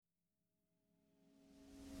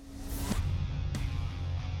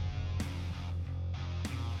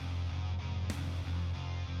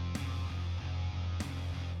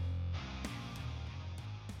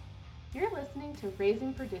You're listening to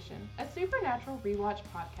Raising Perdition, a supernatural rewatch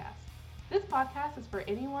podcast. This podcast is for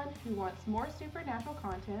anyone who wants more supernatural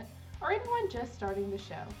content or anyone just starting the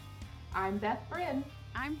show. I'm Beth Bryn.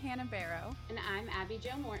 I'm Hannah Barrow. And I'm Abby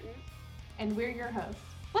Jo Morton. And we're your hosts.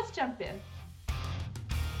 Let's jump in.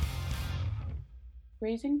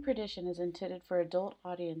 Raising Perdition is intended for adult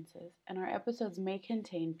audiences, and our episodes may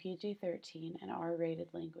contain PG-13 and R-rated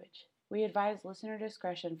language. We advise listener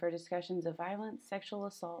discretion for discussions of violence, sexual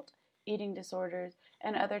assault, eating disorders,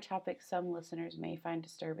 and other topics some listeners may find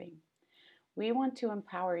disturbing. We want to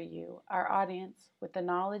empower you, our audience, with the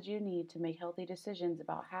knowledge you need to make healthy decisions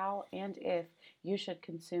about how and if you should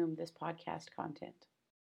consume this podcast content.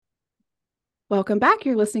 Welcome back.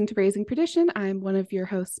 You're listening to Raising Perdition. I'm one of your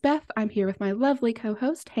hosts, Beth. I'm here with my lovely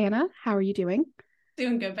co-host, Hannah. How are you doing?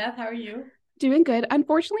 Doing good, Beth. How are you? Doing good.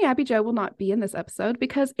 Unfortunately, Abby Jo will not be in this episode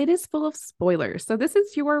because it is full of spoilers. So this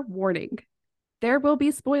is your warning. There will be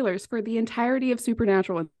spoilers for the entirety of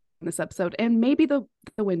Supernatural in this episode and maybe the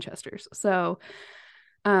Winchesters. So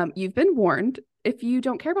you've been warned. If you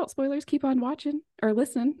don't care about spoilers, keep on watching or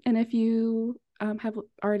listen. And if you have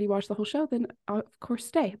already watched the whole show, then of course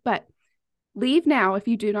stay. But leave now if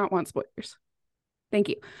you do not want spoilers. Thank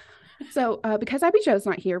you. So because Abby Jo's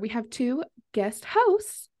not here, we have two guest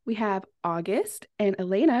hosts. We have August and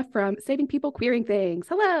Elayna from Saving People Queering Things.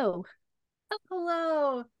 Hello.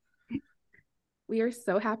 Hello. We are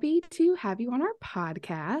so happy to have you on our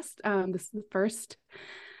podcast. This is the first,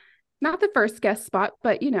 not the first guest spot,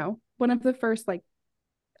 but one of the first, I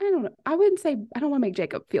don't know. I wouldn't say, I don't want to make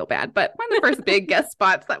Jacob feel bad, but one of the first big guest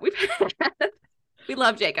spots that we've had. We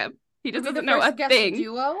love Jacob. He just doesn't know a thing.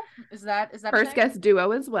 Duo? Is that first guest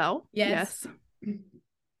duo as well? Yes.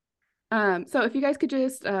 So if you guys could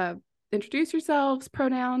just introduce yourselves,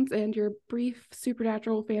 pronouns, and your brief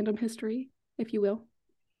supernatural fandom history, if you will.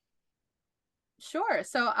 Sure.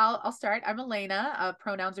 So I'll start. I'm Elayna.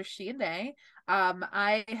 Pronouns are she and they.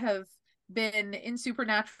 I have been in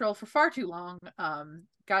Supernatural for far too long.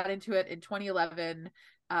 Got into it in 2011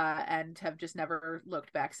 and have just never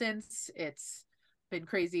looked back since. It's been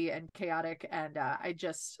crazy and chaotic, and I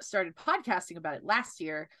just started podcasting about it last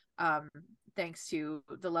year, thanks to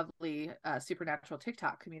the lovely Supernatural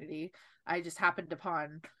TikTok community. I just happened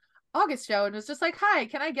upon August show and was just like, hi,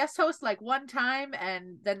 can I guest host one time?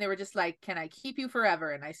 And then they were just like, can I keep you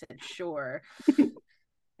forever? And I said, sure. And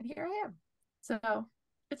here I am. So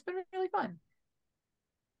it's been really fun.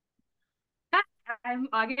 Hi, I'm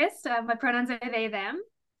August. My pronouns are they, them.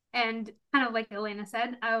 And kind of like Elayna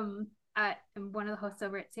said, I'm one of the hosts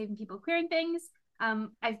over at Saving People Queering Things.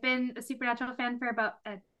 I've been a Supernatural fan for about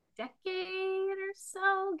a decade or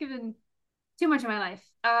so, given too much of my life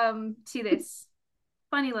to this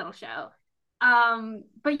funny little show.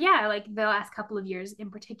 But yeah, the last couple of years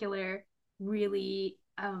in particular, really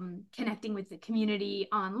connecting with the community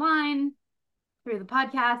online through the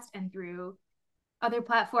podcast and through other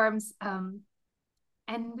platforms.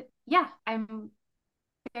 And yeah, I'm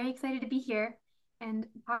very excited to be here and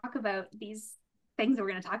talk about these things that we're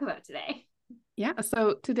going to talk about today. Yeah,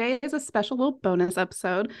 so today is a special little bonus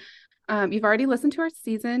episode. You've already listened to our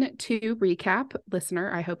season 2 recap,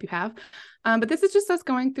 listener. I hope you have. But this is just us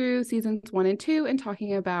going through seasons 1 and 2 and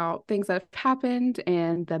talking about things that have happened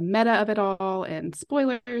and the meta of it all and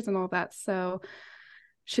spoilers and all that. So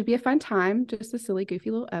should be a fun time, just a silly,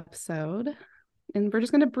 goofy little episode. And we're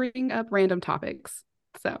just going to bring up random topics.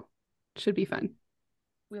 So should be fun.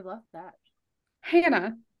 We love that.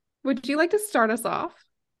 Hannah, would you like to start us off?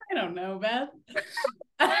 I don't know, Beth.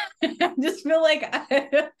 I just feel like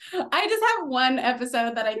I just have one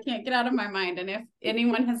episode that I can't get out of my mind. And if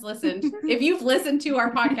anyone has listened, if you've listened to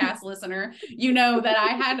our podcast, listener, you know that I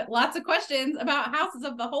had lots of questions about Houses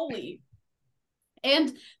of the Holy.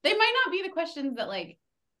 And they might not be the questions that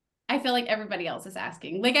I feel like everybody else is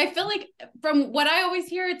asking. I feel like from what I always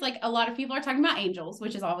hear, it's a lot of people are talking about angels,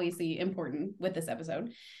 which is obviously important with this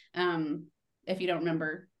episode. If you don't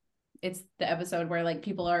remember, it's the episode where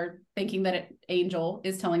people are thinking that an angel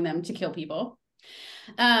is telling them to kill people.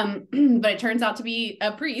 But it turns out to be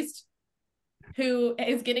a priest who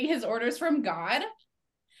is getting his orders from God.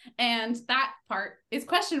 And that part is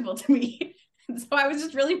questionable to me. So I was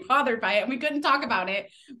just really bothered by it. And we couldn't talk about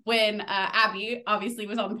it when Abby obviously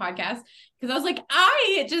was on the podcast, because I was like,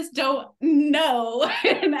 I just don't know.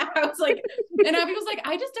 And I was like, and Abby was like,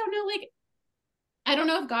 I just don't know. I don't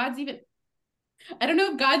know if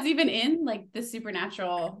God's even in the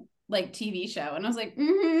Supernatural TV show. And I was like,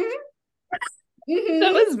 That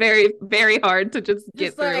was very, very hard to just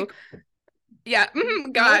get through. Yeah,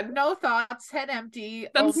 God. No thoughts, head empty,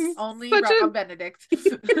 only such Rob Benedict.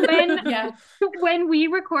 When we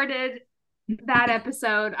recorded that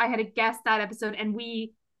episode. I had to guess that episode, and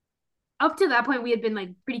we, up to that point, we had been like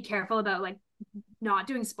pretty careful about like not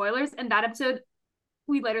doing spoilers. And that episode,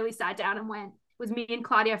 we literally sat down and went. It was me and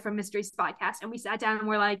Claudia from Mystery Spotcast, and we sat down and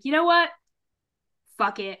we're like, you know what?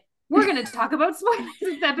 Fuck it. We're gonna talk about spoilers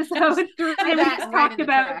this episode, and we just talked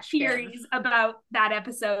about theories about that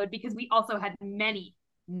episode because we also had many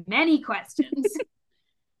questions.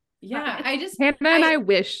 Yeah, Hannah and I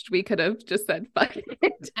wished we could have just said fuck it.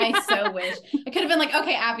 I so wish I could have been like,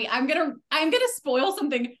 okay, Abby, I'm gonna spoil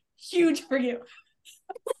something huge for you.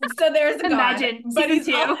 So there's a imagine god, but he's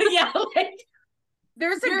yeah, like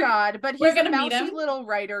there's a god, but he's a mousy little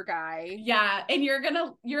writer guy. Yeah, and you're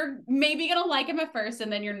maybe gonna like him at first,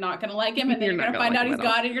 and then you're not gonna like him, and then you're gonna find out he's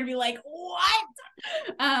god, and you're gonna be like, what?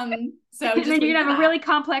 So and then you're gonna have a really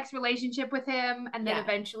complex relationship with him, and then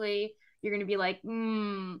eventually you're gonna be like,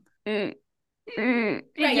 Right. Yeah.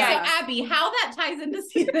 So Abby, how that ties into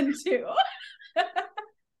season 2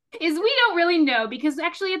 is we don't really know, because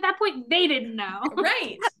actually at that point they didn't know.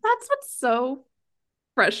 Right. That's what's so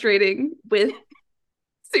frustrating with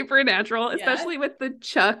Supernatural, especially with the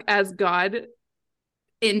Chuck as God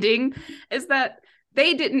ending, is that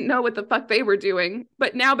they didn't know what the fuck they were doing,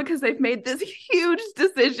 but now because they've made this huge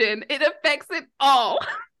decision, it affects it all.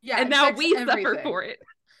 Yeah, and now we suffer for it.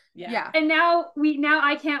 Yeah. And now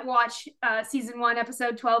I can't watch season 1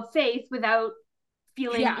 episode 12 Faith without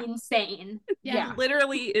feeling insane. Yeah.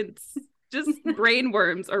 Literally it's just brain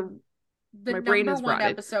worms, or the my brain is number one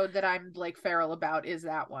rotted. episode that I'm like feral about is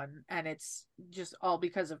that one, and it's just all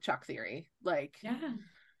because of Chuck theory. Like,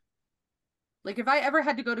 like if I ever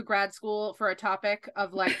had to go to grad school for a topic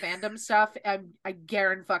of like fandom stuff, I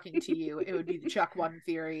guarantee you it would be the Chuck 1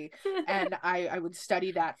 theory, and I would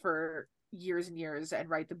study that for years and years and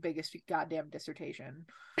write the biggest goddamn dissertation.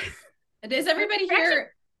 Is everybody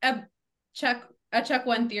here a Chuck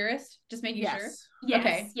 1 theorist? Just making sure. Yes.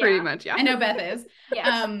 Okay. Pretty much, yeah. I know Beth is.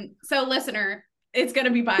 Yes. So listener, it's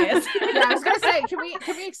gonna be biased. Yeah, I was gonna say, can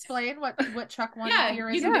we explain what Chuck 1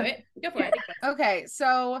 theory is? You can do it. Go for it. Okay,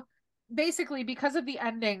 so basically because of the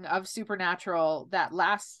ending of Supernatural, that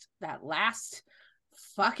last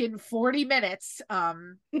fucking 40 minutes,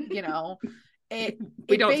 you know,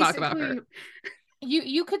 we don't talk about her.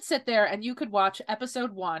 You could sit there and you could watch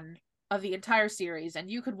episode 1 of the entire series,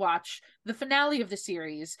 and you could watch the finale of the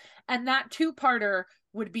series, and that 2-parter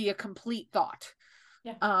would be a complete thought.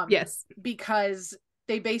 Yeah. Yes. Because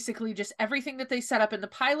they basically just, everything that they set up in the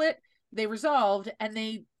pilot, they resolved, and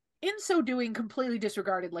they, in so doing, completely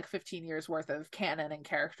disregarded like 15 years worth of canon and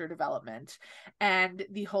character development. And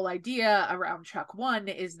the whole idea around Chuck 1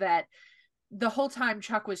 is that the whole time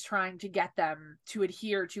Chuck was trying to get them to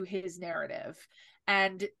adhere to his narrative,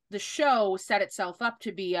 and the show set itself up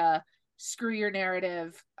to be a screw your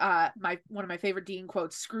narrative, one of my favorite Dean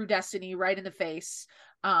quotes, screw destiny right in the face,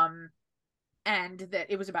 and that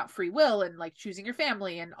it was about free will and like choosing your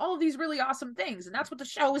family and all of these really awesome things, and that's what the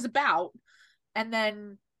show is about. And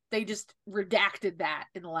then they just redacted that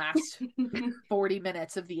in the last 40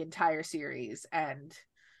 minutes of the entire series, and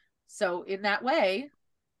so in that way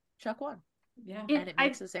Chuck won. Yeah. And it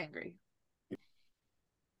makes us angry.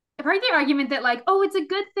 I've heard the argument that like, oh, it's a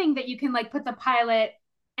good thing that you can like put the pilot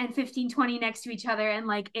and 1520 next to each other and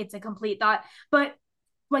like it's a complete thought, but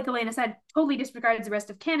like Elayna said, totally disregards the rest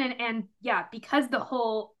of canon. And yeah, because the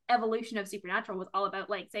whole evolution of Supernatural was all about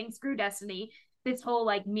like saying screw destiny, this whole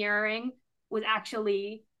like mirroring is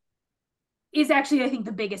actually I think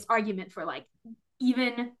the biggest argument for like,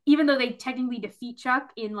 even though they technically defeat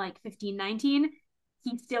Chuck in like 1519,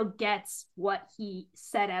 he still gets what he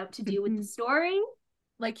set out to do with the story.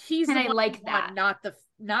 Like he's and I like that, not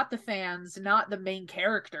the fans, not the main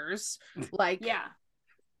characters. Like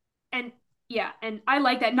and I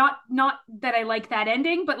like that. Not that I like that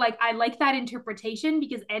ending, but like I like that interpretation,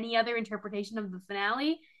 because any other interpretation of the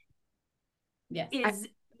finale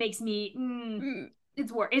makes me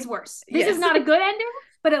is worse. This is not a good ending,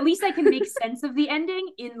 but at least I can make sense of the ending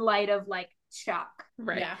in light of like Chuck.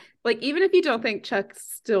 Right. Yeah. Like even if you don't think Chuck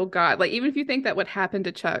still got, like even if you think that what happened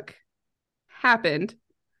to Chuck happened,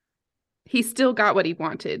 he still got what he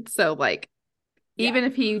wanted. So like even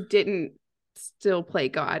if he didn't still play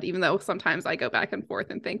God, even though sometimes I go back and forth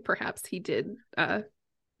and think perhaps he did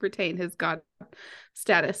retain his God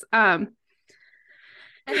status. And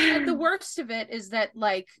the worst of it is that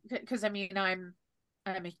like, because I mean I'm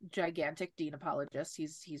a gigantic Dean apologist.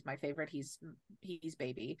 He's my favorite. He's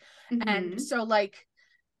baby. Mm-hmm. And so like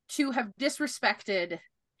to have disrespected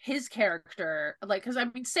his character, like, because I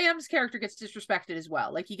mean Sam's character gets disrespected as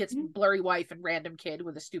well. Like he gets blurry wife and random kid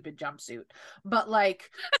with a stupid jumpsuit. But like,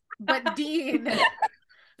 but Dean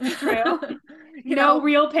True. You No know,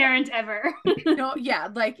 real parent ever. no, yeah,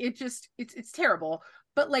 like it's terrible.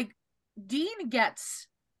 But like Dean gets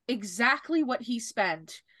exactly what he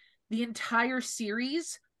spent the entire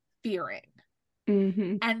series fearing.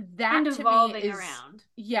 Mm-hmm. And that And to me evolving is around.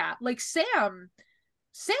 yeah, like Sam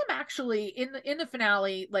actually in the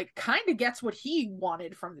finale like kind of gets what he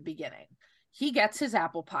wanted from the beginning. He gets his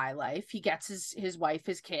apple pie life, he gets his wife,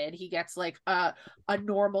 his kid, he gets like a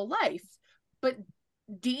normal life. But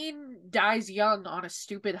Dean dies young on a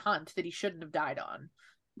stupid hunt that he shouldn't have died on.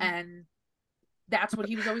 And that's what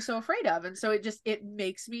he was always so afraid of. And so it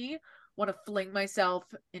makes me want to fling myself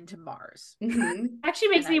into Mars. Mhm. Actually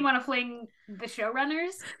makes And me I- want to fling the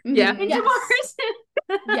showrunners Yeah. Mhm. into Yes.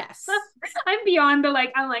 Mars. Yes. I'm beyond the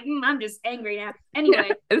like, I'm just angry now. Anyway,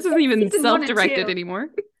 Yeah. This isn't even season 1 and self-directed 2. anymore.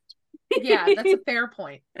 Yeah, that's a fair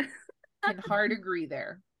point. Can hard agree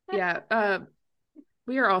there. Yeah.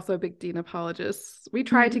 We are also big Dean apologists. We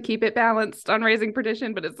try to keep it balanced on Raising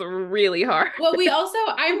Perdition, but it's really hard. Well,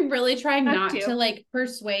 I'm really trying Us not too. to like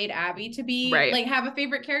persuade Abby to be Right. like have a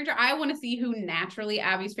favorite character. I want to see who naturally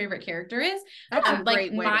Abby's favorite character is. That's a Like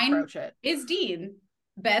great way to mine approach it. is Dean.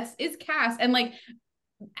 Beth's is Cass. And like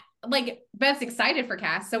Beth's excited for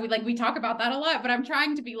Cass. So we talk about that a lot, but I'm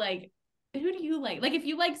trying to be like, who do you like? Like if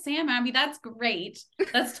you like Sam, Abby, that's great.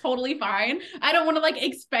 That's totally fine. I don't want to like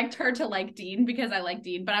expect her to like Dean because I like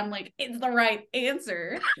Dean, but I'm like, it's the right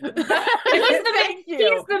answer. Thank you.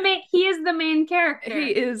 He is the main character.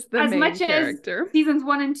 He is the as main much character. as seasons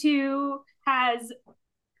 1 and 2 has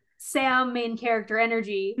Sam main character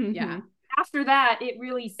energy. Mhm. Yeah. After that, it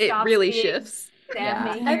really It stops really being shifts. Sam Yeah.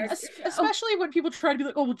 main And character. especially when people try to be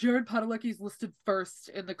like, oh well, Jared Padalecki's listed first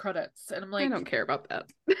in the credits. And I'm like, I don't care about that.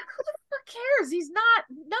 who cares? He's not.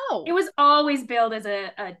 No. It was always billed as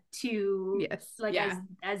a two, Yes. like Yeah.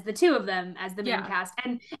 as the two of them as the main Yeah. cast,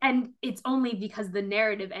 and it's only because the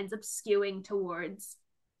narrative ends up skewing towards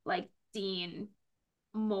like Dean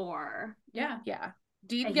more. Yeah. Yeah.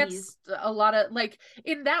 Dean And gets a lot of like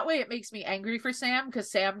in that way it makes me angry for Sam because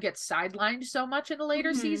Sam gets sidelined so much in the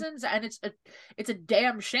later Mhm. seasons, and it's a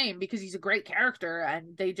damn shame because he's a great character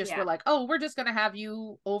and they just were like, oh, we're just gonna have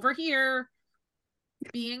you over here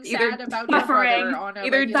being Either sad about your suffering, brother on a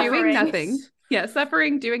Either regular doing Suffering. nothing. Yeah,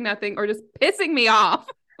 suffering, doing nothing, or just pissing me off.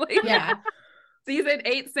 Like Yeah. season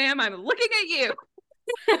 8, Sam, I'm looking at you.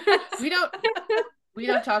 we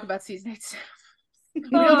don't talk about season 8. We Oh,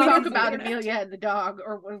 don't talk it's about weird. Amelia and the dog,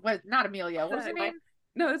 or what? Not Amelia. What was her name?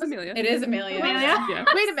 No, it's Amelia. It is Amelia. Amelia? Yeah.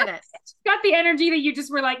 Wait a minute. Got the energy that you just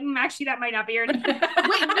were like, actually, that might not be her name.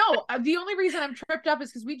 Wait, no. The only reason I'm tripped up is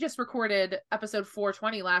because we just recorded episode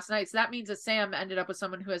 420 last night, so that means that Sam ended up with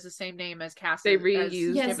someone who has the same name as Cass. They as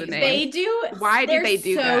reused Yes, the Jimmy's name. they do. Why do They're they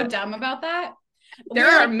do so that? dumb about that. There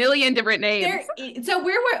We're are a like- million different names. So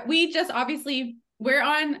we just obviously we're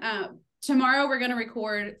on tomorrow we're gonna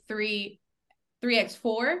record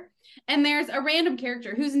 3x4 and there's a random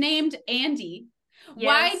character who's named Andy. Yes.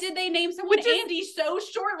 Why did they name someone Which is- Andy so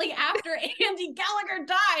shortly after Andy Gallagher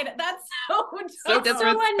died? That's so dumb. So It's so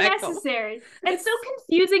disrespectful. unnecessary and so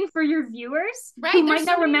confusing for your viewers Right, who there's might so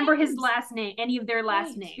not many remember his names. last name, any of their last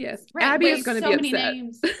Right. names. Yes. Right, Abby there's is going to so be many upset.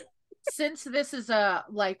 names. Since this is a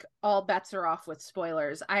like all bets are off with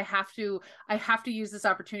spoilers, I have to use this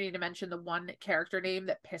opportunity to mention the one character name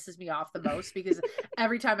that pisses me off the most because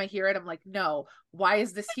every time I hear it, I'm like, no, why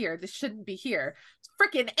is this here? This shouldn't be here. It's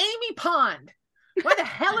freaking Amy Pond. Why the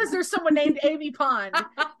hell is there someone named Amy Pond?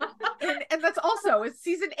 And that's also it's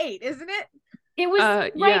season 8, isn't it? It was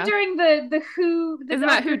right yeah. during the Who. The Isn't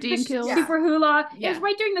that Who the Dean kills? Super Hula. It Yeah. was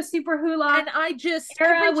right during the Super Hula And I just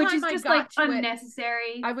era, every which time is I just got like to it,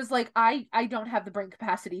 unnecessary. I was like, I don't have the brain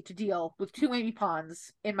capacity to deal with 2 Amy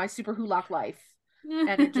Ponds in my Super Hulock life.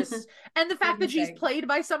 And it just and the fact that she's Goodness played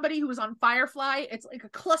by somebody who was on Firefly, it's like a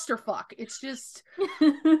clusterfuck. It's just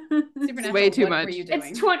Supernatural, way too what much. were you doing?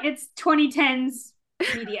 it's 2010s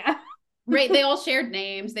media. Right, they all shared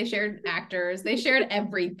names, they shared actors, they shared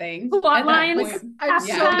everything. Plot at that lines. point. I'm Half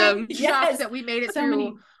so Random. shocked Yes. that we made it So through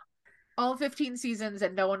many. all 15 seasons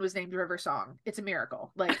and no one was named River Song. It's a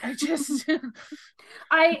miracle. Like I just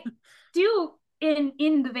I do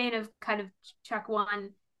in the vein of kind of Chuck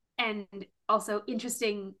One and also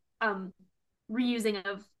interesting reusing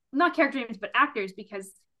of not character names but actors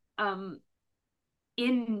because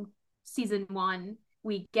in season 1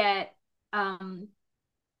 we get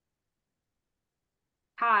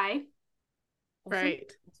Ty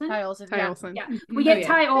Right. Ty Olsen, Ty yeah. Olsen. Yeah, Mhm. we get yeah.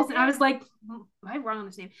 Ty Olsen. I was like, am I wrong on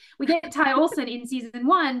this name? We get Ty Olsen in season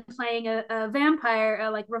 1 playing a vampire, a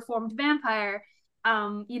like reformed vampire.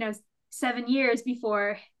 7 years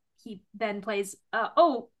before he then plays A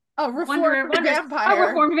reformed Wonder, vampire. a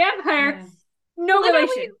reformed vampire. Yeah. No Literally,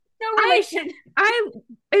 relation. No relation. I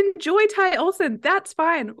enjoy Ty Olson. That's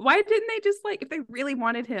fine. Why didn't they just like, if they really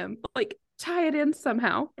wanted him, like tie it in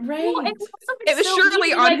somehow? Right. Well, and also It was so surely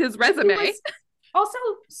easy, on like, his it resume. was also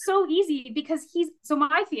so easy because he's so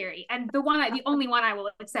my theory, and the only one I will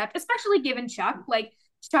accept, especially given Chuck, like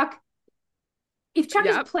Chuck, if Chuck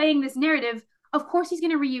is playing this narrative, of course he's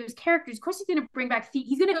going to reuse characters. Of course he's going to bring back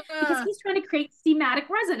he's going to because he's trying to create thematic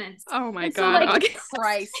resonance. Oh my And god, so, like,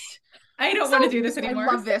 Christ. I don't want to do this anymore.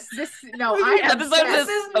 I love this. This This is not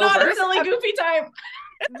over. a silly goofy time.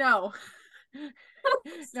 No.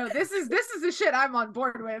 No, this is the shit I'm on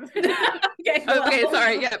board with. Okay, Okay,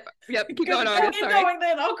 sorry. Yep. Keep going on. Keep Sorry. going,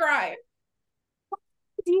 then I'll cry.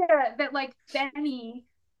 Idea that like Benny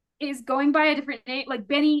is going by a different name, like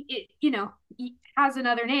Benny, he has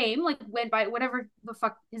another name, like went by whatever the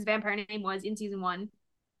fuck his vampire name was in season 1.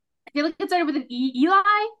 I feel like it started with an Eli. Eli.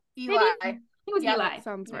 Maybe? I think it was Eli. That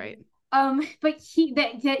sounds right. But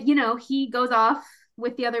he goes off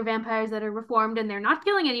with the other vampires that are reformed, and they're not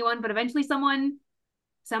killing anyone, but eventually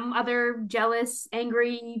some other jealous,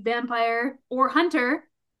 angry vampire or hunter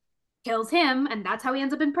kills him, and that's how he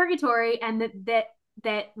ends up in purgatory. And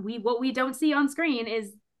what we don't see on screen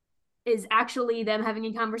is actually them having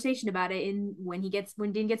a conversation about it when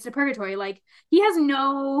Dean gets to purgatory. Like, he has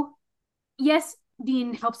yes,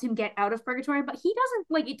 Dean helps him get out of purgatory, but he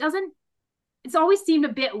doesn't it's always seemed a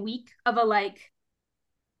bit weak of a like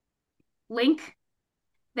link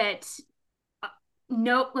that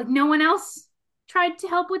no one else tried to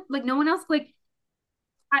help with, like no one else, like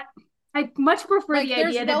I much prefer like, the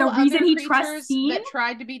idea that no the reason he trusts Dean that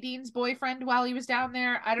tried to be Dean's boyfriend while he was down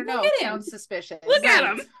there. I don't know. It sounds suspicious. Look at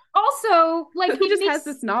him. Also, like, Who just has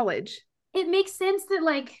this knowledge? It makes sense that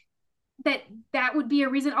like that would be a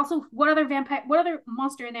reason. Also, what other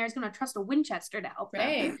monster in there is going to trust a Winchester to help them?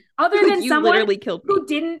 Right. Other than You someone literally killed me. who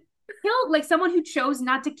didn't kill, like someone who chose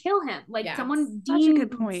not to kill him, like someone Such a Dean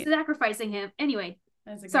good point. sacrificing him. Anyway,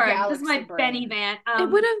 That's a good sorry, galaxy this is my brain. Benny van. It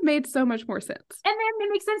would have made so much more sense. And then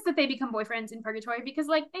it makes sense that they become boyfriends in purgatory because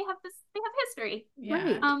like they have history.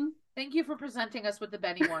 Yeah. Right. Thank you for presenting us with the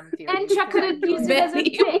Benny one theory. And Chuck could have used it as a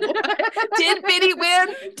Benny. thing. Did Benny win?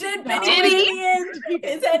 Did No. Benny Did win he? in the end?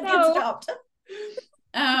 His head No. gets chopped.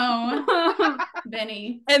 Oh,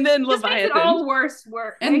 Benny. And then Just makes it Leviathan. all worse.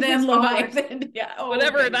 And Makes then it all worse. Leviathan. Yeah. Oh,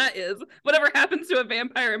 Whatever Benny. that is. Whatever happens to a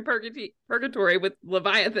vampire in purgatory with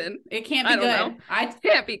Leviathan. It can't be I don't good. know.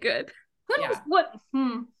 Can't be good. Yeah. What?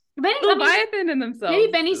 Benny, Leviathan in themselves.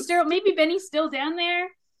 maybe Benny's still down there.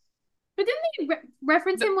 But didn't they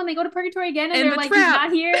reference him when they go to purgatory again, and in they're the like,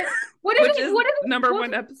 trap. he's not here? What Which is is number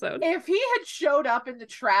one episode. If he had showed up in the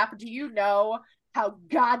trap, do you know how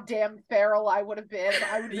goddamn feral I would have been?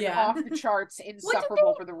 I would have been off the charts,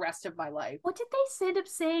 insufferable for the rest of my life. What did they end up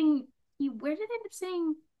saying? Where did they end up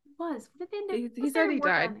saying was? What did they end up? He said he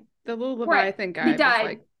died. The little Leviathan guy. He was died.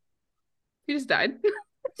 like, he just died.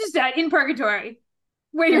 Just died in purgatory,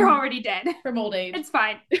 where you're already dead. From old age. It's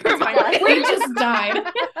fine. It's fine. He just died.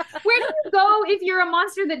 Where do you go if you're a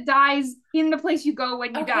monster that dies in the place you go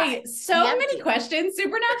when you die? Okay, so many questions.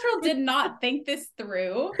 Supernatural did not think this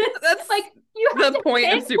through. That's Like, you have the to point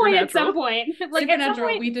of end point at some Supernatural. point. Like, at some Supernatural,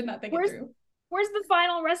 point, we did not think it through. where's the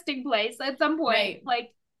final resting place at some point? Right. Like,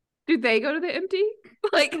 Do they go to the empty?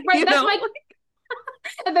 Like, right, you that's know, like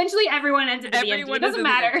eventually everyone ends up in the empty. everyone It doesn't is in the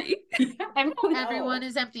matter. empty. Everyone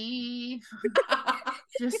is empty.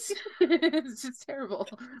 It's just terrible.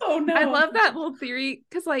 Oh no. I love that little theory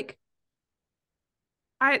because, like,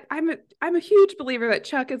 I'm a huge believer that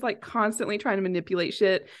Chuck is like constantly trying to manipulate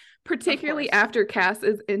shit, particularly after Cass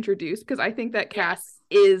is introduced, because I think that Cass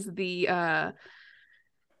is the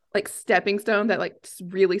like stepping stone that like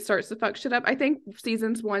really starts to fuck shit up. I think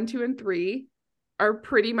seasons 1, 2, and 3 are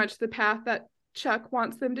pretty much the path that Chuck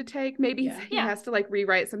wants them to take. Maybe he has to like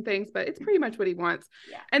rewrite some things, but it's pretty much what he wants.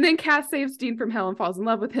 Yeah. And then Cass saves Dean from hell and falls in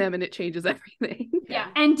love with him, and it changes everything. Yeah.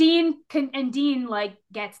 And Dean like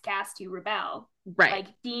gets Cass to rebel. Right. Like,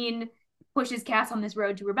 Dean pushes Cass on this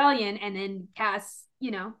road to rebellion, and then Cass,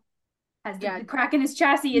 has the crack in his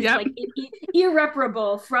chassis is like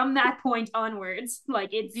irreparable from that point onwards.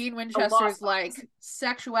 Like, it's Dean Winchester's like,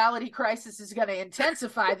 sexuality crisis is going to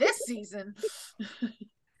intensify this season.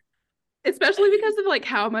 Especially because of like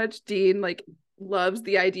how much Dean like loves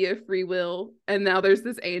the idea of free will, and now there's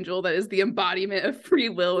this angel that is the embodiment of free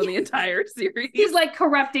will in the entire series. He's like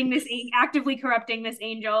actively corrupting this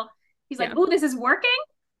angel. He's like, oh, this is working?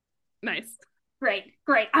 Nice. Great.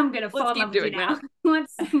 I'm gonna fall in love with you now.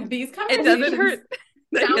 These conversations. It doesn't hurt.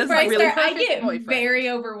 Sounds Right, really I perfect get boyfriend. very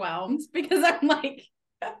overwhelmed because I'm like,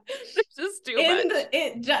 It's just too in much.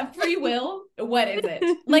 free will, what is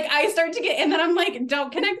it? Like I start to get, and then I'm like,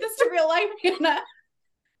 don't connect this to real life, Hannah.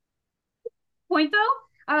 Point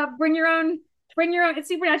though, bring your own. It's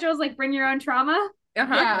supernatural is like bring your own trauma.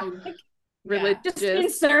 Yeah. Like, Religious. just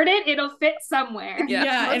insert it, it'll fit somewhere.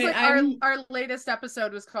 Yeah. It's like our latest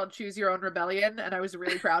episode was called Choose Your Own Rebellion, and I was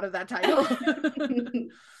really proud of that title.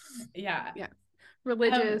 Yeah.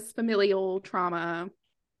 Religious, familial trauma.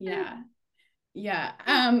 Yeah.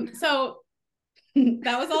 So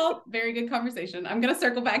that was all very good conversation. I'm gonna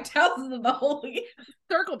circle back to Houses of the Holy.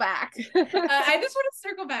 Circle back. I just want to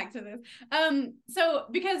circle back to this. So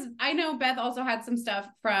because I know Beth also had some stuff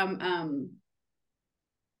from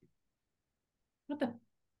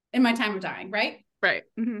In My Time of Dying, right? Right.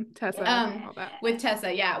 Mm-hmm. Tessa. All that. With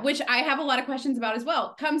Tessa, yeah, which I have a lot of questions about as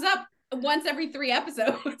well. Comes up once every 3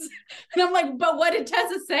 episodes. And I'm like, but what did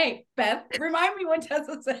Tessa say? Beth, remind me what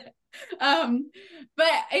Tessa said.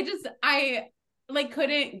 But I like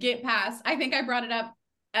couldn't get past, I think I brought it up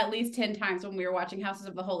at least 10 times when we were watching Houses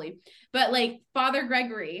of the Holy, but like Father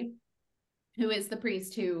Gregory, who is the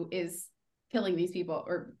priest who is killing these people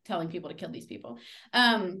or telling people to kill these people.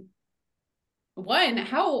 One,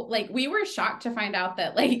 how like we were shocked to find out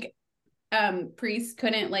that like priests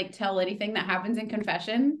couldn't like tell anything that happens in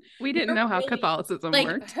confession. We didn't know how Catholicism like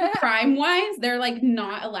worked. crime wise, they're like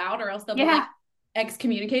not allowed, or else they'll be like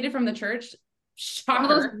excommunicated from the church.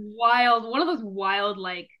 Shocker. One of those wild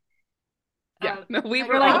like we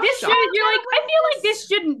were like this should you're like I feel like this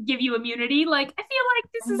shouldn't give you immunity. Like I feel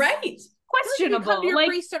like this is right. Questionable. You come to your like,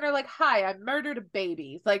 priest and are like, "Hi, I murdered a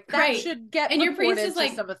baby." Like that should get and your priest is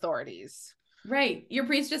like some authorities. Right. Your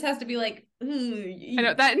priest just has to be like, I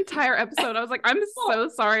know that entire episode. I was like, I'm so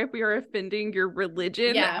sorry if we are offending your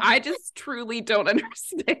religion. Yeah. I just truly don't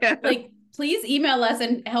understand. Like, please email us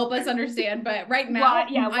and help us understand. But right now,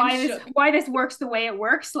 why this works the way it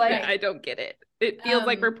works. Like, I don't get it. It feels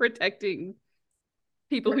like we're protecting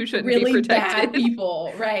people who shouldn't really be protected. Bad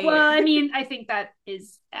people, right? Well, I mean, I think that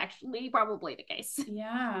is actually probably the case.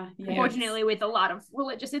 Yeah. Unfortunately, with a lot of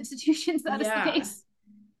religious institutions, that is the case.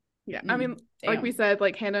 Yeah, I mean, like we said,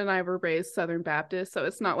 like Hannah and I were raised Southern Baptist, so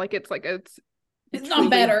it's not like it's not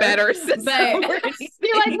better system. But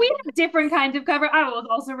you're like we have different kinds of cover. I was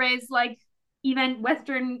also raised like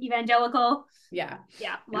Western evangelical. Yeah,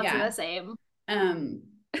 lots of the same.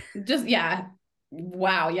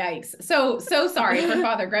 Wow, yikes. So sorry for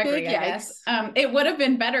Father Gregory, I guess. It would have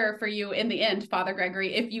been better for you in the end, Father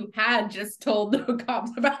Gregory, if you had just told the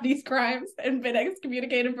cops about these crimes and been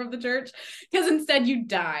excommunicated from the church, because instead you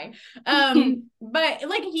die. But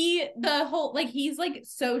like he's like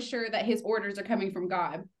so sure that his orders are coming from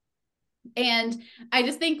God. And I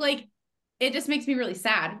just think like it just makes me really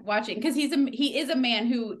sad watching, because he is a man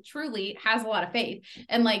who truly has a lot of faith.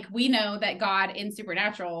 And like we know that God in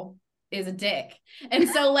Supernatural is a dick, and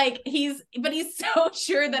so like he's so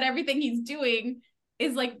sure that everything he's doing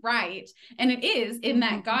is like right, and it is in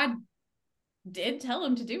that God did tell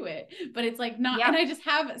him to do it, but it's like not. And I just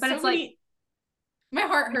have my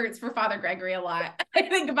heart hurts for Father Gregory a lot. I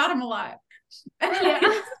think about him a lot.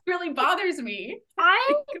 It really bothers me.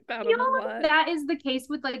 I feel like that is the case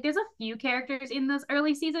with like there's a few characters in those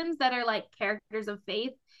early seasons that are like characters of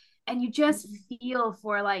faith, and you just feel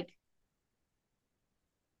for like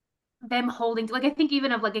them holding, like I think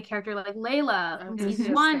even of like a character like Layla from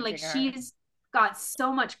season 1, like she's got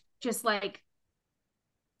so much just like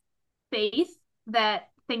faith that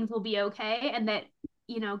things will be okay, and that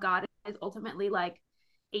God is ultimately like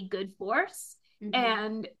a good force.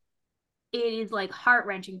 And it is like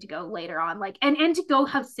heart-wrenching to go later on, like and to go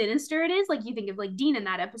how sinister it is. Like you think of like Dean in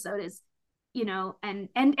that episode is and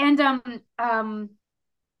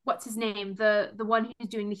what's his name, the one who's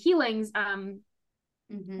doing the healings,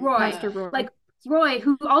 Roy, like Roy,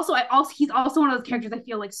 who he's also one of those characters I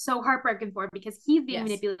feel like so heartbroken for, because he's being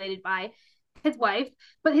manipulated by his wife,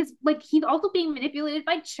 but he's also being manipulated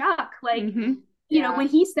by Chuck. Like, you know, when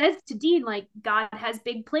he says to Dean, like, God has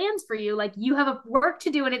big plans for you, like you have a work to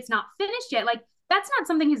do and it's not finished yet. Like that's not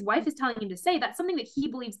something his wife is telling him to say. That's something that he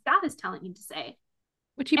believes God is telling him to say.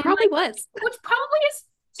 Which he probably was. Which probably is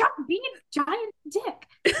Chuck being a giant dick.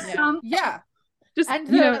 Just,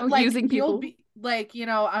 like, using people. Be, like,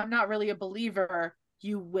 I'm not really a believer.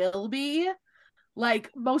 You will be. Like,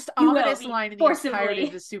 most ominous line in the entirety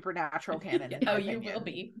of the Supernatural canon. You will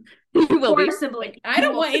be. You will be. Forcibly. Like, I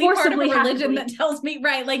don't want any part of a religion that tells me,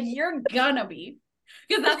 right, like, you're gonna be.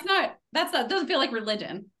 Because that's not, doesn't feel like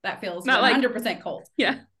religion. That feels not 100% cult.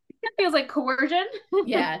 Yeah. It feels like coercion.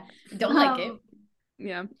 Don't like it.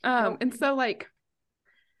 Yeah. And so, like,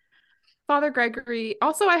 Father Gregory,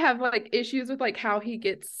 also I have like issues with like how he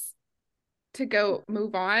gets to go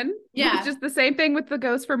move on. Yeah. It's just the same thing with the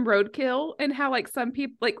ghost from Roadkill, and how like some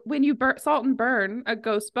people, like when you salt and burn a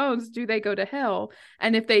ghost's bones, do they go to hell?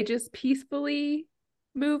 And if they just peacefully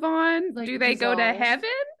move on, Like, do they go to dissolve. heaven?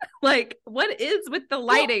 Like, what is with the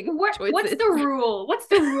lighting choices? What's the rule? What's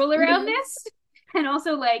the rule around this? And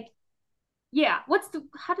also, like, yeah,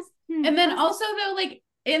 how does And then also though, like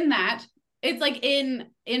in that, it's like in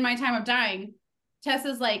My Time of Dying,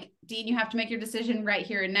 Tessa's like, Dean, you have to make your decision right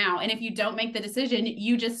here and now. And if you don't make the decision,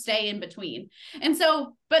 you just stay in between. And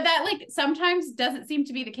so, but that like sometimes doesn't seem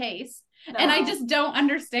to be the case. No. And I just don't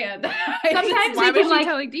understand. Sometimes Why they was can, she like,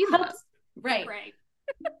 telling Dean help- that? Right.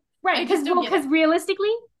 Right, just don't get because it.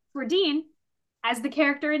 realistically, for Dean, as the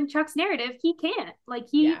character in Chuck's narrative, he can't. Like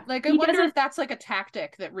Yeah. Like, I he wonder doesn't- if that's like a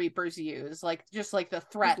tactic that Reapers use, like just like the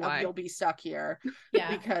threat Just of lie. you'll be stuck here.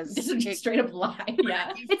 Yeah. Because Just it- straight up lie.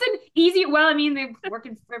 Yeah. It's an easy. Well, I mean, they're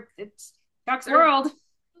working for it's Chuck's Sure. world.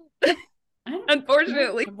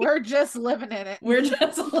 Unfortunately. we're just living in it. We're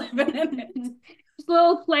just living in it. Just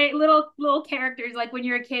little characters. Like when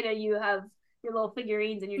you're a kid and you have your little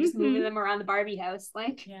figurines and you're just moving them around the Barbie house.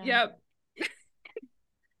 Like Yep.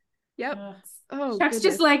 Yep. Ugh. Oh, Chuck's goodness.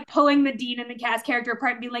 just like pulling the Dean and the Cass character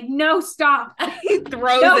apart and being like, "No, stop! He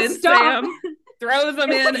throws No, in stop!" Sam, throws them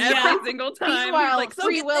in Yeah. every single time. Meanwhile, Like, so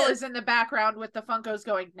Free get Will this. is in the background with the Funkos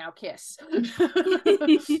going, now kiss.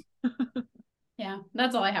 Yeah.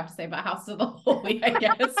 That's all I have to say about House of the Holy, I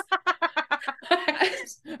guess.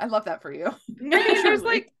 I love that for you. I mean, there's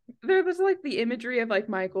like the imagery of like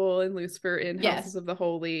Michael and Lucifer in Yes. Houses of the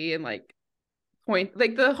Holy, and like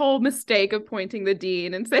the whole mistake of pointing the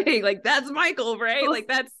Dean and saying like that's Michael, right? Like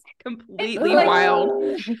that's completely like-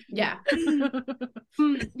 wild. Yeah.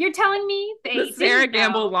 You're telling me they The Sarah didn't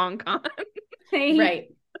Gamble know. long con. Right.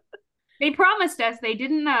 They promised us they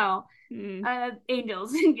didn't know.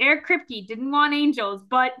 Angels. Eric Kripke didn't want angels,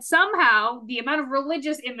 but somehow the amount of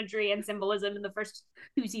religious imagery and symbolism in the first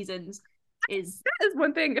 2 seasons is That is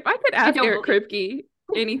one thing. If I could ask don't Eric believe- Kripke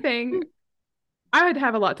anything, I would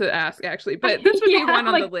have a lot to ask actually, but this would be Yeah, one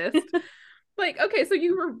on like- the list. Like, okay, so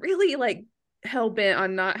you were really like hell bent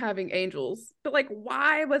on not having angels, but like,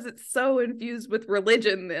 why was it so infused with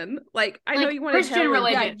religion then? Like, I know Like you wanted Christian hell and-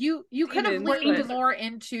 religion. Yeah, you could have Demons, leaned but- more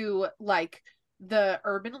into like the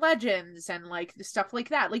urban legends and like the stuff like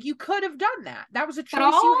that. Like you could have done that. That was a choice you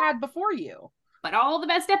all- had before you. But all the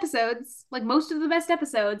best episodes, like most of the best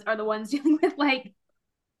episodes, are the ones dealing with like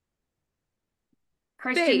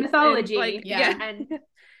Christian Faith and, mythology. like, yeah. And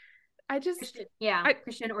I just Christian, I-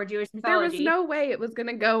 Christian or Jewish there was mythology. no way it was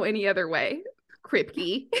gonna go any other way.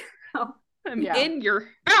 Kripke. Oh. I'm Yeah. in your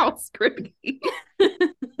house, Kripke.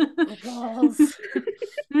 Walls.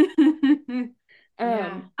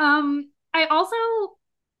 Yeah. I also,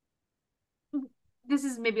 this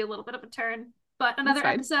is maybe a little bit of a turn, but another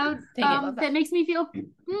fine. episode Take it. that makes me feel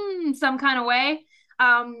some kind of way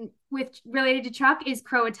with related to Chuck is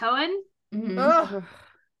Croatoan. Mhm. Ugh.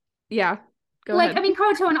 Yeah. Go Like, ahead. I mean,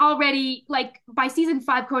 Croatoan already, like, by season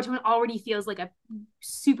 5, Croatoan already feels like a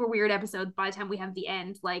super weird episode by the time we have the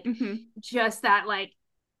end. Like, Mhm. just that, like,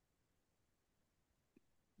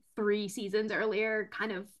 3 seasons earlier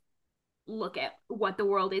kind of look at what the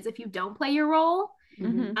world is if you don't play your role.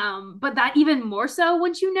 Mhm. But that even more so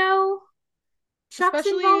once you know Chuck's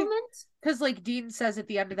Especially- involvement. Because like Dean says at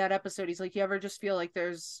the end of that episode, he's like, you ever just feel like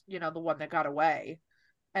there's, you know, the one that got away.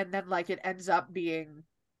 And then like it ends up being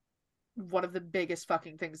one of the biggest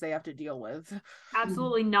fucking things they have to deal with.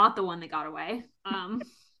 Absolutely not the one that got away.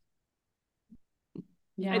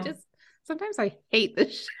 Yeah. I just sometimes I hate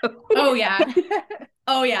this show. Oh yeah.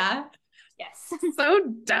 Oh yeah. Yes. So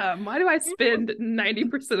dumb. Why do I spend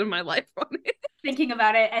 90% of my life on it? Thinking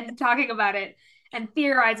about it and talking about it and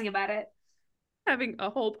theorizing about it. Having a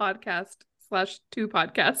whole podcast / 2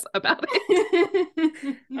 podcasts about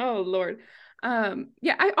it. Oh Lord.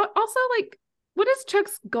 Yeah, I also like, what is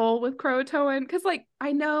Chuck's goal with Croatoan? Because like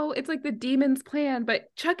I know it's like the demon's plan,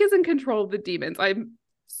 but Chuck is in control of the demons. I'm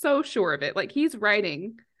so sure of it. Like he's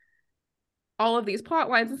writing all of these plot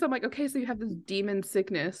lines, and so I'm like, okay, so you have this demon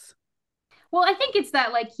sickness. Well, I think it's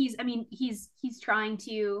that like he's trying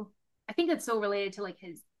to, I think that's so related to like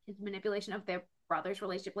his manipulation of their brother's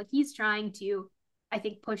relationship. Like he's trying to, I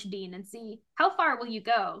think, push Dean and see how far will you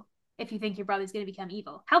go if you think your brother's going to become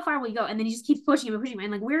evil? How far will you go? And then he just keeps pushing him and pushing him.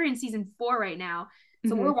 And like we're in season 4 right now.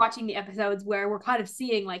 So we're watching the episodes where we're kind of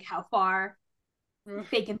seeing like how far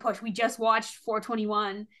they can push. We just watched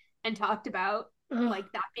 421 and talked about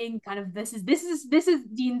like that being kind of this is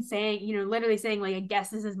Dean saying, you know, literally saying like, I guess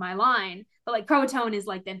this is my line. But like Croatoan is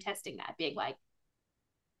like them testing that, being like,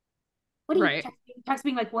 what do you Right. Chuck's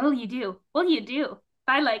being like, what'll you do? What'll you do? If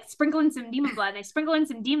I like sprinkle in some demon blood and I sprinkle in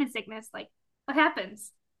some demon sickness, like What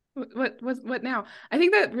happens? What now? I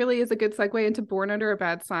think that really is a good segue into Born Under a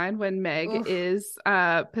Bad Sign when Meg Oof. is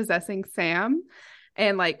possessing Sam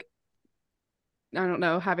and like I don't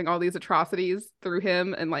know, having all these atrocities through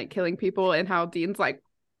him and like killing people and how Dean's like,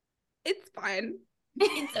 it's fine.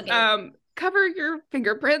 It's okay. Cover your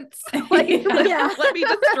fingerprints. Like let me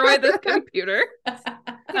destroy this computer.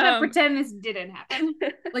 Gonna pretend this didn't happen.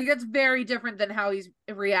 Like that's very different than how he's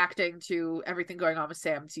reacting to everything going on with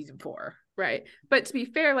Sam in season 4. Right. But to be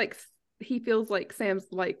fair, like he feels like Sam's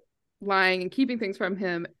like lying and keeping things from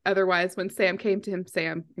him. Otherwise, when Sam came to him,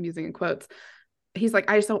 Sam, I'm using in quotes, he's like,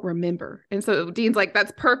 I just don't remember. And so Dean's like,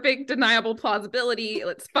 that's perfect, deniable plausibility.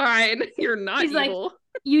 It's fine. You're not He's evil. like,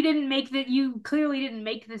 you clearly didn't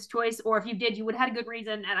make this choice, or if you did, you would have had a good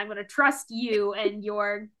reason, and I'm gonna trust you and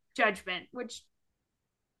your judgment, which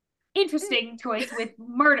interesting choice with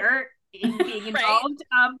murder being involved.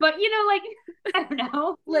 Right. But like, I don't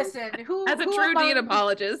know. Listen, who as a who true among, Dean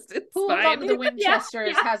apologist, it's who fine. among the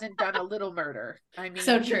Winchesters hasn't done a little murder? I mean,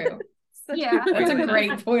 so true. Yeah, that's a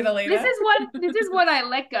great point, Elayna. This is what I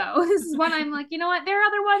let go. This is one I'm like, you know what? There are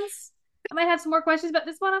other ones I might have some more questions, but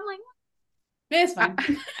this one I'm like, it's fine.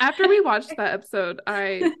 After we watched that episode,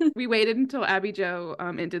 we waited until Abby Jo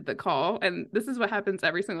ended the call, and this is what happens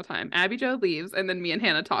every single time. Abby Jo leaves, and then me and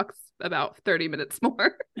Hannah talks about 30 minutes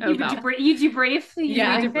more. You debrief.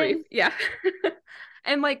 Yeah, debrief. Yeah.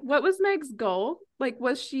 And like, what was Meg's goal? Like,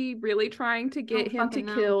 was she really trying to get him to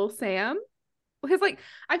kill Sam? Because like,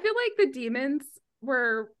 I feel like the demons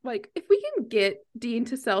were like, if we can get Dean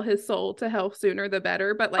to sell his soul to hell sooner, the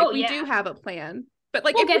better. But like, we do have a plan. But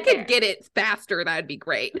like, if we could get it faster, that'd be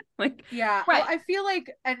great. Like, yeah, right. Well, I feel like,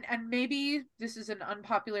 and maybe this is an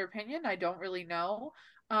unpopular opinion, I don't really know.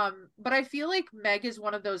 But I feel like Meg is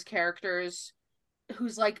one of those characters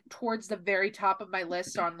who's like towards the very top of my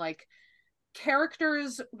list on like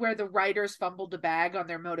characters where the writers fumbled the bag on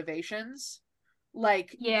their motivations.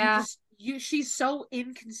 Like, she's so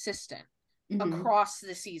inconsistent across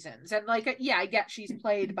the seasons, and like, I get she's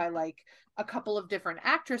played by like a couple of different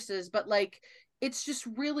actresses, but like, it's just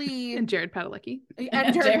really and Jared Padalecki.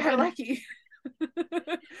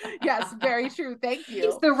 Yes, very true. Thank you.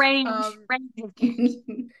 He's the range of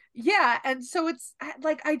yeah, and so it's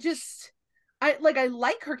like I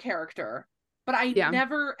like her character, but I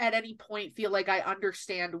never at any point feel like I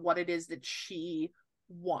understand what it is that she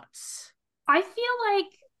wants. I feel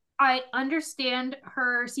like I understand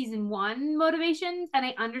her season 1 motivations, and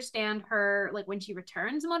I understand her like when she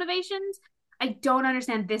returns motivations. I don't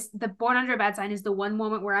understand this. The Born Under a Bad Sign is the one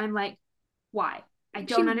moment where I'm like, why? I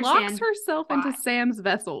don't understand. She locks herself into Sam's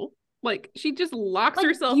vessel. Like, she just locks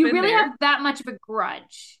herself in there. You really have that much of a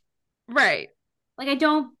grudge. Right. Like, I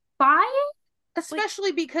don't buy it.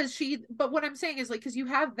 Especially because but what I'm saying is like, because you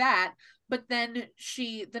have that, but then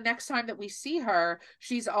the next time that we see her,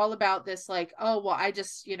 she's all about this like, oh, well, I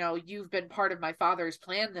just, you've been part of my father's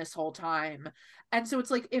plan this whole time. And so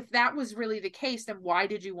it's like, if that was really the case, then why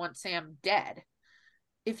did you want Sam dead?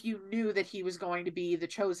 If you knew that he was going to be the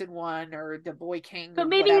chosen one or the boy king. But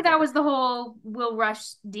maybe that was the whole, we'll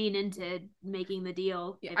rush Dean into making the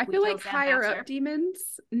deal. Yeah, I feel like higher up demons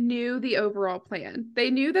knew the overall plan.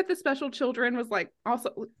 They knew that the special children was like,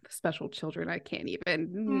 also special children, I can't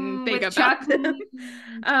even think about them.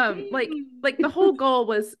 like the whole goal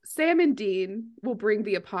was Sam and Dean will bring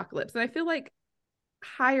the apocalypse. And I feel like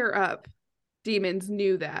higher up demons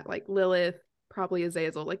knew that, like Lilith, probably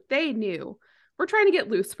Azazel, like they knew. We're trying to get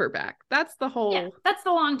Lucifer back. That's the whole. That's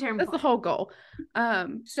the long-term. That's the whole goal.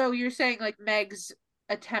 So you're saying like Meg's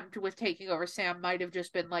attempt with taking over Sam might have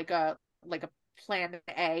just been like a plan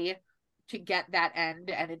A to get that end,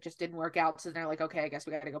 and it just didn't work out. So they're like, okay, I guess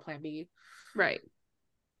we got to go plan B. Right.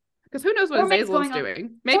 Because who knows what Azazel's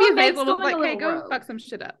doing? Maybe Azazel was like, hey, go fuck some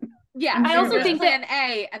shit up. Yeah. I also think plan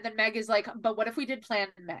A, and then Meg is like, but what if we did plan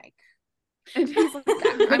Meg? And he's like,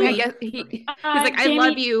 I mean, he's like, I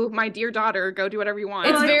love you, my dear daughter. Go do whatever you want.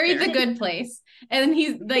 It's very The Good Place. And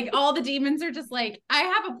he's like, all the demons are just like, I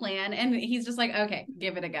have a plan. And he's just like, okay,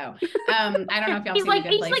 give it a go. I don't know if y'all seen The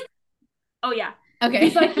Good Place. Like, oh yeah. Okay.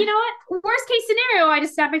 He's like, you know what? Worst case scenario, I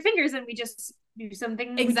just snap my fingers and we just do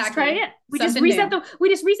something. Exactly. Try again. We just reset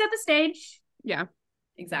the stage. Yeah.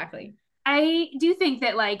 Exactly. I do think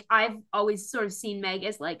that like I've always sort of seen Meg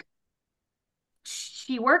as like,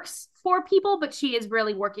 she works for people, but she is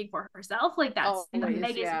really working for herself. Like that's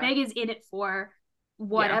Meg is in it for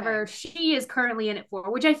whatever she is currently in it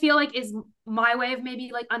for, which I feel like is my way of maybe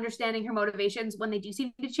like understanding her motivations when they do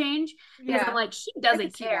seem to change. Because I'm like, she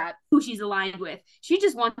doesn't care who she's aligned with. She's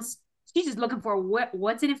just looking for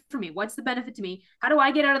what's in it for me. What's the benefit to me? How do I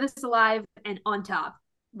get out of this alive and on top?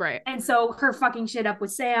 Right. And so her fucking shit up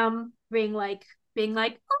with Sam being like,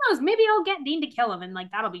 who knows, maybe I'll get Dean to kill him and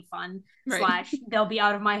like that'll be fun. Right. / they'll be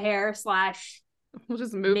out of my hair / we'll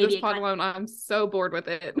just move maybe this plot alone. I'm so bored with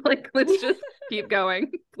it. Like, let's just keep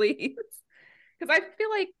going, please. Because I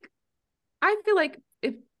feel like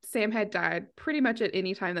if Sam had died pretty much at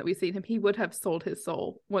any time that we've seen him, he would have sold his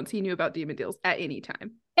soul once he knew about demon deals at any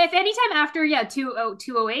time. If any time after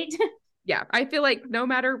 208. Yeah, I feel like no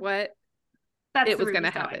matter what, That's it was going to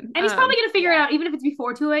happen. And he's probably going to figure it out. Even if it's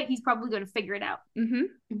before 208, he's probably going to figure it out.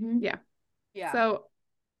 Yeah. So,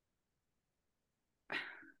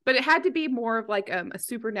 but it had to be more of like a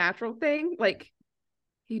supernatural thing. Like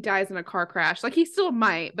he dies in a car crash. Like he still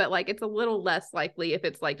might, but like it's a little less likely if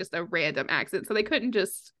it's like just a random accident. So they couldn't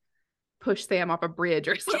just push Sam off a bridge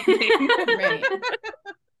or something. Right.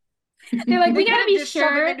 They're like, we They gotta be just sure.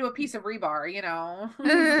 shove him into a piece of rebar, you know.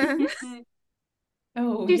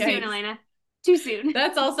 Oh, Too yikes. soon, Elayna. Too soon.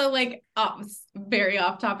 That's also like very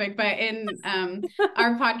off topic, but in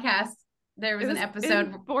our podcast, there was an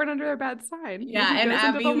episode Born Under a Bad Sign. Yeah, He and goes into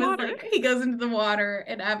Abby the was water. like, he goes into the water,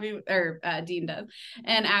 and Dean does,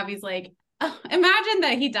 and Abby's like, oh, imagine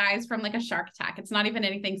that he dies from like a shark attack. It's not even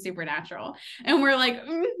anything supernatural, and we're like,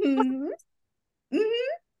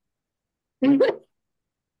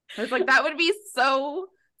 I was like, that would be so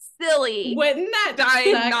silly. Wouldn't that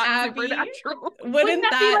Dying suck, not Abby? supernatural. Wouldn't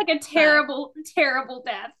that be like a terrible, terrible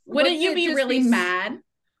death? Wouldn't you it be just really mad?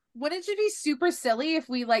 Wouldn't it be super silly if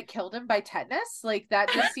we like killed him by tetanus? Like that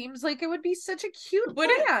just seems like it would be such a cute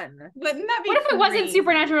plan. Wouldn't that be? What if it wasn't crazy?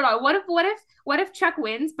 supernatural at all? What if Chuck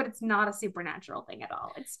wins, but it's not a supernatural thing at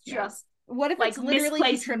all? It's just What if like it's literally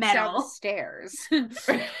he misplaced trips down metal? the stairs?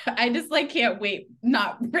 I just like can't wait.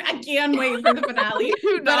 I can't wait for the finale,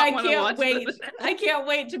 do but not I wanna can't watch wait. this. I can't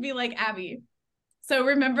wait to be like Abby. So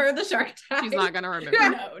remember the shark attack? She's not gonna remember.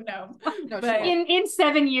 No. No, But- in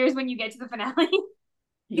 7 years when you get to the finale.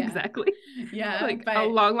 Yeah. Exactly. Yeah, Like but a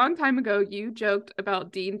long time ago, you joked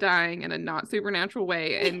about Dean dying in a not supernatural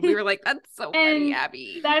way, and we were like, "That's so funny, And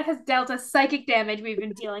Abby." that has dealt us psychic damage we've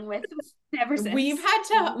been dealing with ever since. we've had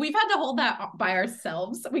to hold that by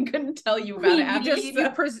ourselves. We couldn't tell you about it.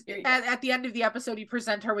 Abby, At the end of the episode, you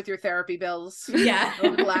present her with your therapy bills. Yeah,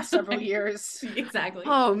 over the last several years. Exactly.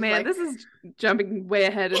 Oh man, Like- this is jumping way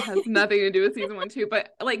ahead and has nothing to do with season 1, 2.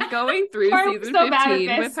 But like going through We're season so bad at 15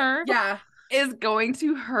 this. with her Yeah. is going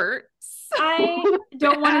to hurt. So I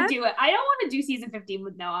don't want bad. to do it. I don't want to do season 15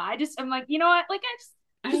 with Noah. I'm like, you know what? Like,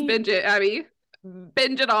 Just binge it, Abby.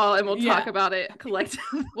 Binge it all, and we'll Yeah. talk about it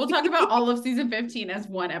collectively. We'll talk about all of season 15 as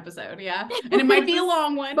one episode. Yeah, and it might be a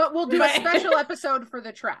long one, But we'll do a special episode for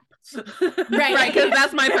the trap. Right, because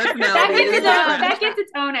that's my personality. that gets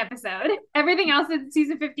its own episode. Everything else in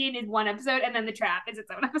season 15 is one episode, and then the trap is its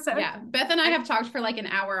own episode. Yeah, Beth and I have talked for like an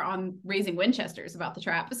hour on raising Winchesters about the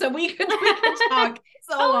trap, so we could talk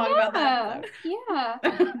so long about that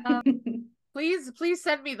Yeah. Please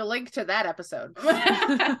send me the link to that episode.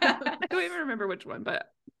 I don't even remember which one,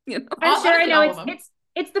 but you know. I'm sure I know all of them.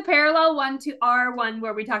 it's the parallel one to our one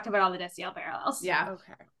where we talked about all the Destiel parallels. Yeah,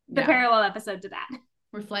 Okay. The yeah. parallel episode to that.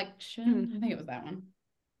 Reflection. I think it was that one.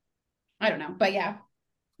 I don't know, but yeah,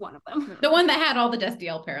 One of them. the one that had all the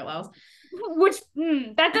Destiel parallels, Which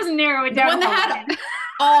that doesn't narrow it the down. one that had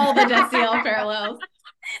all the Destiel parallels.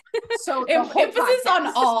 So the whole Emphasis on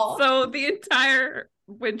podcast. all. So the entire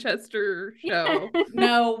Winchester show.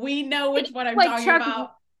 No, we know which one I'm Like talking Chuck-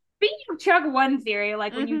 about. Speaking of Chuck One theory,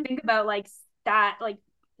 like when you Mhm. think about like that, like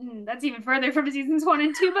that's even further from seasons 1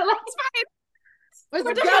 and 2, but like Was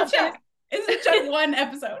We're it talking about Chuck? Chuck. It's just one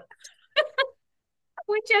episode.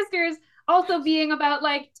 Winchester's also being about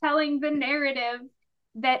like telling the narrative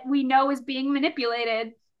that we know is being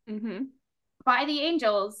manipulated Mm-hmm. by the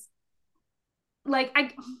angels. Like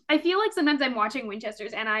I feel like sometimes I'm watching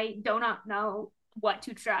Winchesters and I do not know what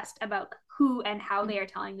to trust about who and how they are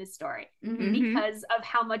telling this story Mhm. because of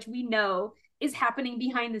how much we know is happening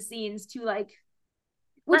behind the scenes to like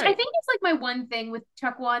which I Right. think is like my one thing with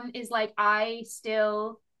Chuck One is like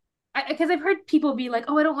because I've heard people be like,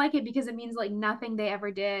 oh, I don't like it because it means like nothing they ever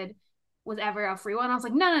did was ever a free one. I was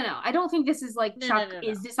like, no. I don't think this is like Chuck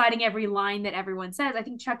is deciding every line that everyone says. I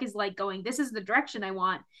think Chuck is like going, this is the direction I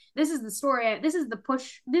want. This is the story. This is the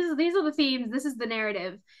push. These are the themes. This is the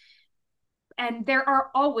narrative. And there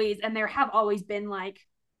are always, and there have always been like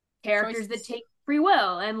characters that take free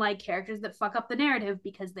will and like characters that fuck up the narrative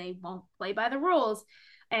because they won't play by the rules.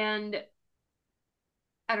 And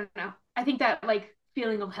I don't know. I think that like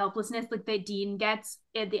feeling of helplessness like that Dean gets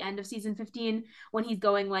at the end of season 15 when he's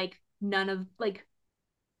going like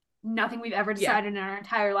nothing we've ever decided in our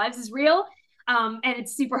entire lives is real. And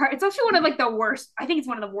it's super hard. It's actually one of like the worst. I think it's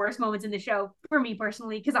one of the worst moments in the show for me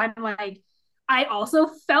personally because I'm like,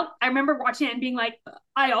 I remember watching it and being like,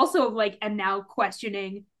 I also like am now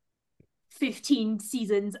questioning 15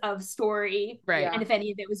 seasons of story, Right. and if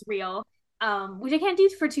any of it was real. Which I can't do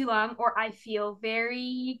for too long, or I feel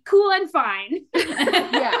very cool and fine.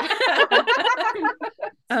 Yeah.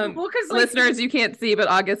 Well, because listeners, you can't see, but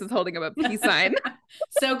August is holding up a peace sign.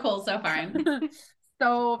 So cool, so fine.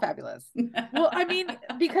 So fabulous. Well, I mean,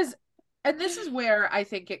 because, and this is where I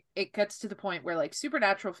think it gets to the point where like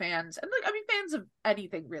Supernatural fans, and like, I mean, fans of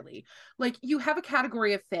anything really, like you have a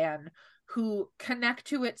category of fan who connect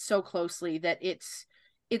to it so closely that it's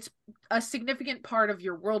a significant part of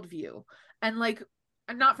your worldview. And like,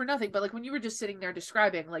 and not for nothing, but like when you were just sitting there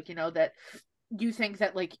describing, like, you know, that you think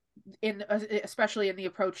that like especially in the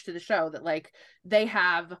approach to the show, that like they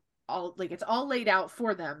have all, like it's all laid out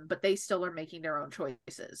for them, but they still are making their own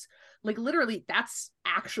choices. Like literally, that's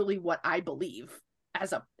actually what I believe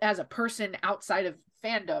as a person outside of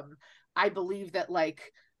fandom. I believe that, like,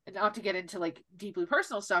 not to get into like deeply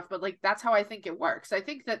personal stuff, but like that's how I think it works. I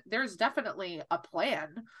think that there's definitely a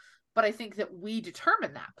plan, but I think that we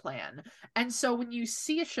determine that plan. And so when you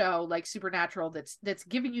see a show like Supernatural that's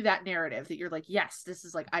giving you that narrative that you're like, yes, this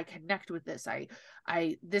is like, I connect with this, I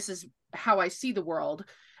this is how I see the world,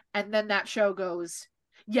 and then that show goes,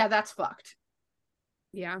 yeah, that's fucked.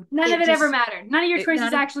 Yeah. None of it ever mattered. None of your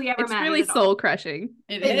choices actually ever mattered. It's really soul crushing.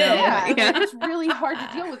 It is. Yeah. Yeah. Like, it's really hard to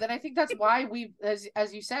deal with. And I think that's why we've, as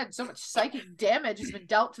you said, so much psychic damage has been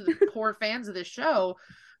dealt to the poor fans of this show,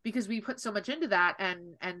 because we put so much into that,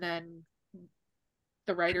 and then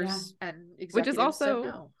the writers and executives, which is also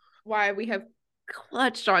said no. why we have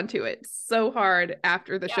clutched onto it so hard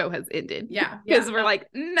after the show has ended. Yeah. Because we're like,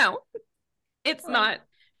 no, it's not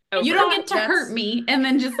over. You don't get to hurt me and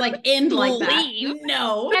then just like end like that.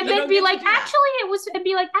 No. And then be like, actually,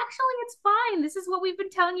 it's fine. This is what we've been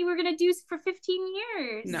telling you we're gonna do for 15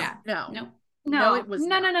 years. No. Yeah. No, it was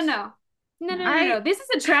no. This is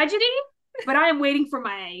a tragedy, but I am waiting for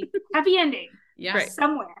my happy ending. Yeah. Right.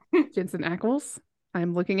 Somewhere. Jensen Ackles,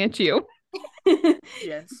 I'm looking at you.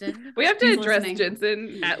 Jensen. We have to He's address listening.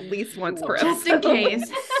 Jensen at least once per Just episode. in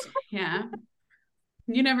case. Yeah.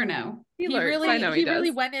 You never know. He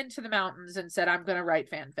really went into the mountains and said, I'm going to write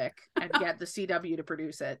fanfic and get the CW to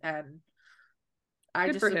produce it. And I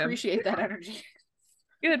Good just for him. appreciate that energy.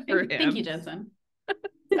 Good for him. Thank you, Jensen.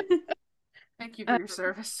 Thank you for your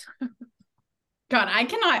service. God, I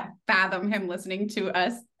cannot fathom him listening to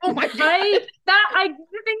us. Oh my God. The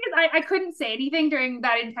thing is, I couldn't say anything during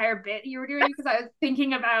that entire bit you were doing because I was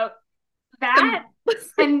thinking about that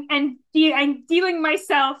and dealing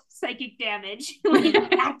myself psychic damage. Like,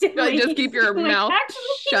 actively. Just keep your like, mouth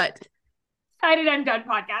shut. Decided I'm done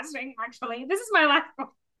podcasting, actually. This is my last one.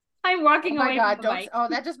 I'm walking away from the mic. Oh,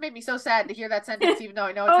 that just made me so sad to hear that sentence, even though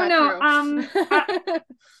I know it's not true.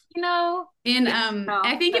 You know, In no,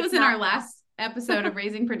 I think it was in not our last episode of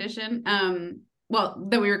Raising Perdition, well,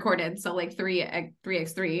 that we recorded, so like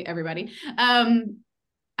 3x3 everybody.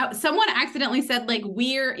 Someone accidentally said like,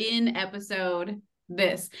 we're in episode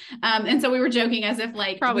this, and so we were joking as if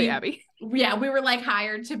like Probably Abby. Yeah, we were like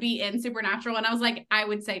hired to be in Supernatural, and I was like, I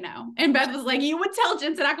would say no. And Beth was like, you would tell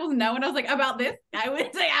Jensen Ackles no, and I was like, about this, I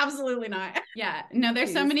would say absolutely not. Yeah, no,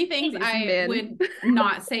 there's so many things I would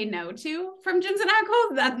not say no to from Jensen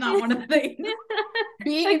Ackles. That's not one of the things.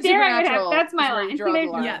 Being like, in Supernatural, that's my line.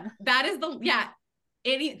 line. Yeah, that is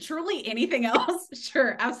truly anything else,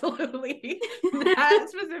 sure, absolutely. That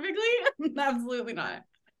specifically, absolutely not.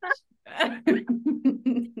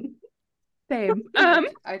 Same.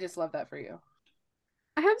 I just love that for you.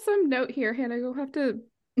 I have some note here, Hannah. You'll have to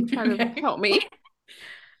try to help me.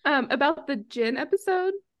 About the Jinn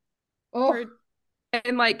episode.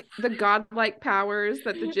 And like the godlike powers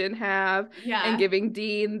that the Jinn have, and giving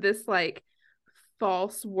Dean this like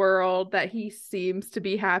false world that he seems to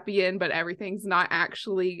be happy in, but everything's not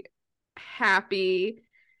actually happy,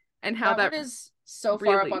 and how that is so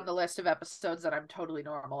far up on the list of episodes that I'm totally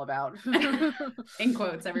normal about. In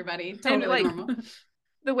quotes, everybody. Totally like, normal.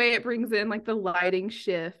 The way it brings in like the lighting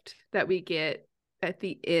shift that we get at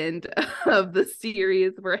the end of the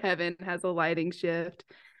series, where Heaven has a lighting shift.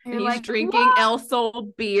 And he's like, drinking what? El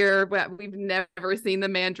Sol beer, but we've never seen the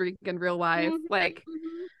man drink in real life. Mm-hmm. Like,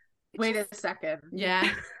 wait a second. Yeah.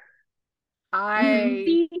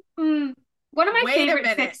 One of my favorite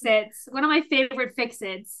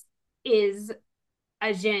fix-its is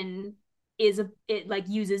a Jinn it like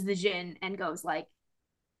uses the Jinn and goes like,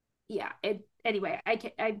 yeah, anyway,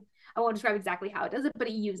 I won't describe exactly how it does it, but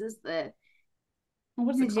he uses the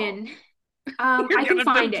Jinn. I can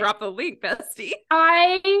find it. Drop the link, bestie.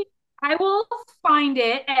 I I will find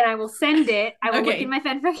it and I will send it. I will look Okay. in my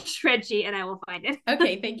fanfic spreadsheet and I will find it.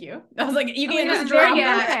 Okay, thank you. I was like, you can't Elena, just very drop good.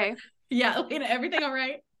 that. Okay. Yeah, Elena, everything all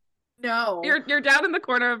right? No. You're down in the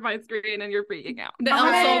corner of my screen and you're freaking out. The I'm El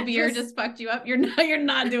gonna Sol beer just fucked you up. You're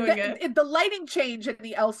not doing it. The lighting change and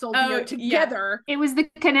the El Sol beer Oh, together. It was the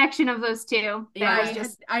connection of those two. Yeah.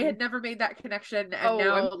 I had never made that connection, and Oh,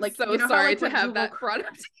 now I'm like so you know how sorry like to when have Google that brought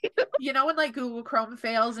up to you. you know when like Google Chrome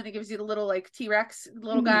fails and it gives you the little like T-Rex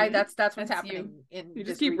little guy, Mhm. that's what's That's happening you. in You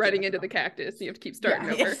this just keep region running at into the moment. cactus. You have to keep starting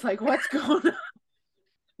Yeah, over. it's like what's going on?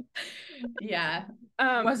 Yeah.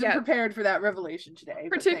 Wasn't prepared for that revelation today.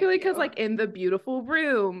 Particularly because, like, in the beautiful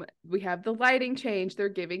room, we have the lighting change. They're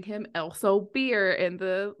giving him Elso beer in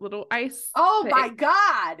the little ice. Oh thing. my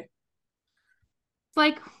god! It's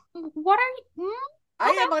like, what are you? I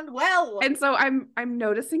am unwell. And so I'm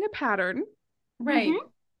noticing a pattern. Right. Mhm.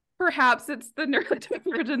 Perhaps it's the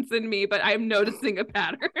neurodivergence in me, but I'm noticing a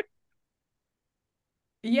pattern.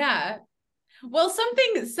 Yeah. Well,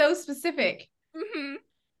 something so specific. Mm-hmm.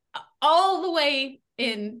 All the way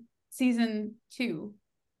in season 2.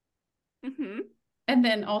 Mm-hmm. And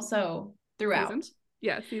then also throughout.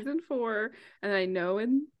 Season 4. And I know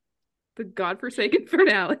in the godforsaken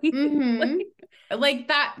finale. Mm-hmm. like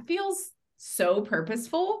that feels so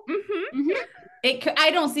purposeful. Mm-hmm. I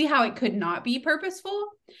don't see how it could not be purposeful.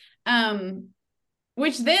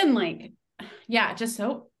 Which then like, yeah, just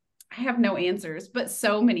so I have no answers, but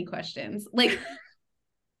so many questions. Like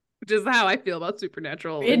which is how I feel about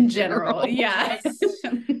Supernatural in general. Yeah.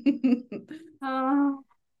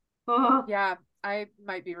 Yeah, I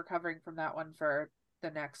might be recovering from that one for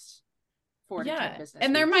the next 4 to 10 business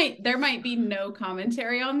and weeks. there might be no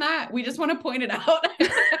commentary on that. We just want to point it out.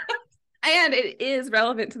 And it is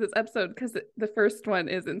relevant to this episode because the first one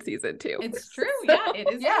is in season 2. It's true. Yeah,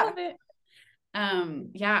 it is relevant.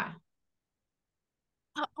 Yeah.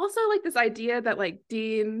 Also, like this idea that like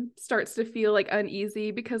Dean starts to feel like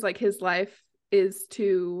uneasy because like his life is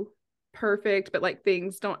too perfect, but like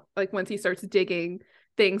things don't, like once he starts digging,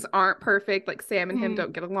 things aren't perfect. Like Sam and him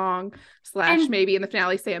don't get along. / maybe in the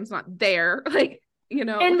finale Sam's not there. Like, you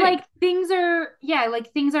know, and like things are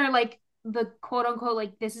like the quote unquote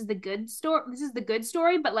like this is the good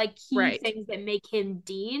story, but like key things that make him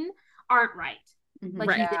Dean aren't right.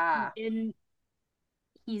 Like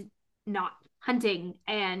he's not hunting,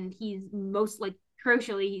 and he's most like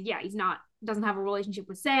crucially he's not doesn't have a relationship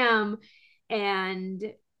with Sam, and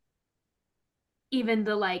even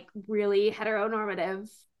the like really heteronormative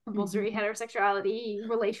compulsory heterosexuality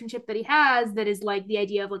relationship that he has, that is like the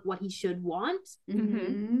idea of like what he should want,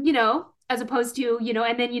 you know, as opposed to, you know,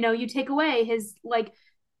 and then, you know, you take away his like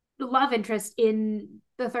love interest in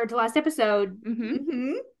the third to last episode.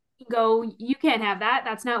 Go, you can't have that.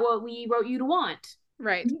 That's not what we wrote you to want.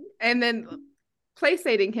 Right. And then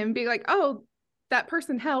placating him, being like, oh, that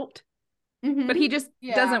person helped. But he just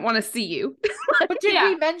doesn't want to see you. But did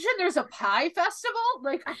we mention there's a pie festival?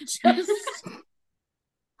 Like, I just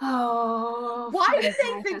why did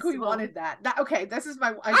they think we wanted that? Okay, this is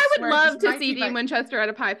my. I would love to see Dean Winchester at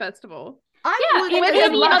a pie festival. With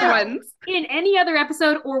his loved ones in any other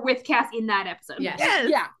episode, or with Cass in that episode. Yes.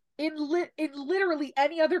 Yeah. In literally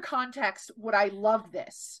any other context, would I love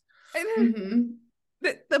this?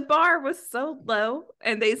 The bar was so low,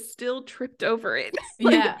 and they still tripped over it.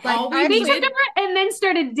 Yeah, they tripped over it and then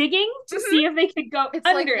started digging to see if they could go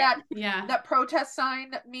under like it. That protest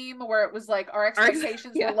sign meme where it was like our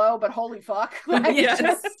expectations were low, but holy fuck! Like,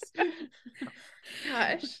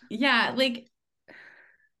 Gosh, yeah, like,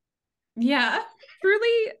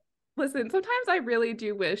 truly. Listen, sometimes I really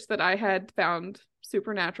do wish that I had found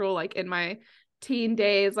Supernatural like in my teen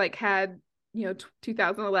days, like had, you know,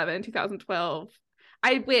 2011, 2012.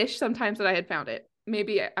 I wish sometimes that I had found it.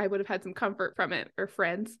 Maybe I would have had some comfort from it, or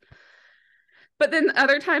friends. But then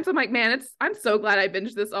other times I'm like, man, I'm so glad I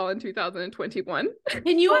binged this all in 2021.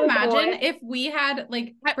 Can you imagine if we had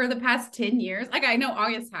like for the past 10 years, like I know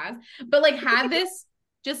August has, but like had this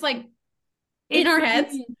just like in our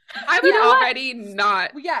heads? I was already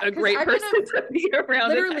not a great person to be around.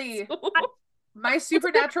 Literally, my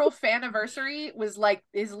Supernatural fan anniversary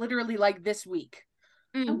is literally like this week.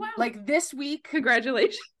 Oh, wow. Like this week.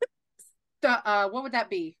 Congratulations. What would that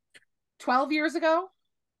be? 12 years ago?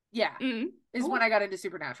 Yeah. Is when I got into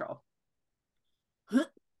Supernatural.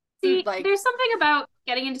 See, there's something about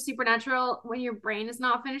getting into Supernatural when your brain is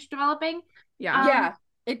not finished developing. Yeah.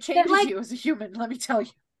 It changes you as a human, let me tell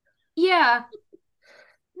you. Yeah.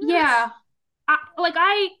 Yeah.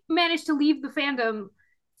 I managed to leave the fandom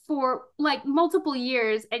for like multiple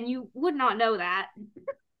years, and you would not know that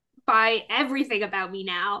by everything about me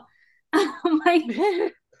now. Like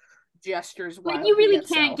gestures like wildly you really at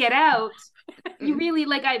can't self. get out. You really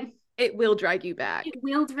It will drag you back. It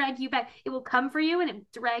will drag you back. It will come for you and it will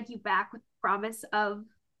drag you back with the promise of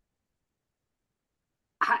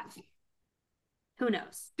who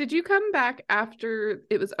knows. Did you come back after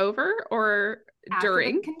it was over or After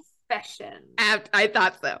during? the confession. I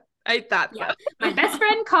thought so. I thought so. My best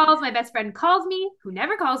friend calls me, who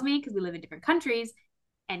never calls me because we live in different countries,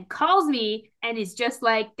 and calls me and is just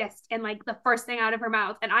like that's and like the first thing out of her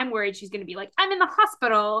mouth, and I'm worried she's gonna be like, I'm in the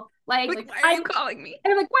hospital. Like why are you calling me?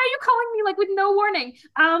 And I'm like, why are you calling me like with no warning?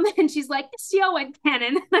 And she's like, the show went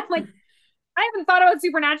canon. And I'm like, I haven't thought about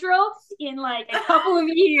Supernatural in like a couple of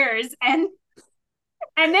years. And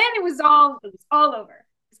then it was all over.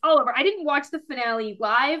 It's all over. I didn't watch the finale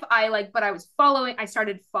live. But I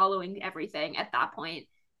started following everything at that point.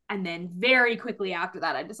 And then very quickly after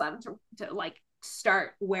that, I decided to like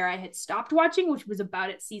start where I had stopped watching, which was about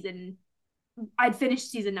I'd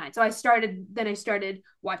finished season 9. So I started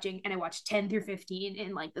watching, and I watched 10 through 15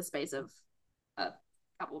 in like the space of a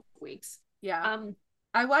couple of weeks. Yeah.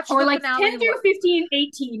 I watched or the like finale 10 through 15,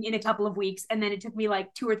 18 in a couple of weeks, and then it took me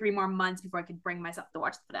like 2 or 3 more months before I could bring myself to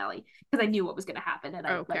watch the finale because I knew what was going to happen.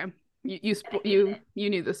 And you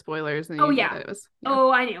knew the spoilers. And you it was. Yeah.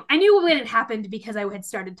 Oh, I knew when it happened because I had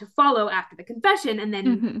started to follow after the confession, and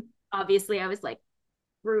then obviously I was like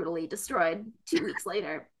brutally destroyed 2 weeks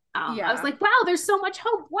later. I was like, wow, there's so much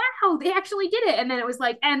hope. Wow, they actually did it. And then it was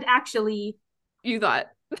like, and actually, you thought.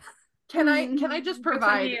 Can I just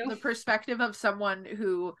provide the perspective of someone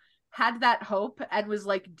who had that hope and was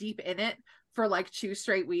like deep in it for like 2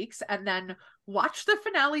 straight weeks and then watched the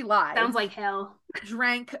finale live? Sounds like hell.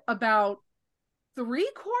 Drank about 3/4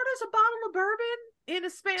 a bottle of bourbon in a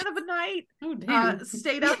span of a night. Oh, damn.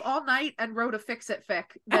 Stayed up all night and wrote a fix-it fic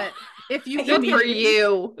that if you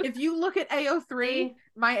if you look at AO3,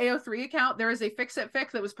 my AO3 account, there is a fix-it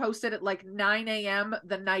fic that was posted at like 9 a.m.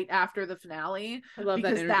 the night after the finale. I love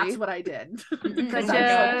because that that's what I did.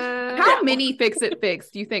 How many fix-it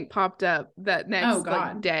fics do you think popped up that next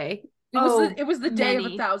like day? It was the day of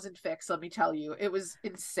 1,000 fics, let me tell you. It was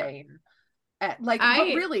insane. But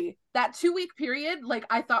really, that 2-week period, like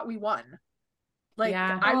I thought we won. Like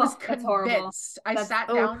I was convinced. I sat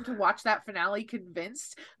down to watch that finale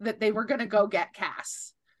convinced that they were gonna go get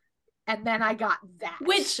Cass. And then I got that.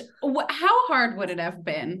 How hard would it have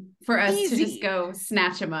been for us to just go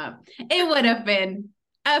snatch him up? It would have been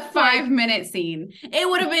a 5-minute scene. It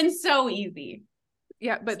would have been so easy.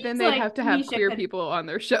 Yeah, but then they'd have to have queer people on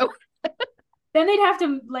their show. Then they'd have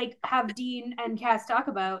to like have Dean and Cass talk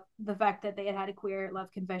about the fact that they had a queer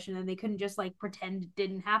love confession, and they couldn't just like pretend it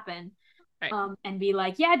didn't happen. Right. And be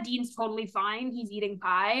like, yeah, Dean's totally fine. He's eating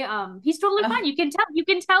pie. He's totally fine. You can tell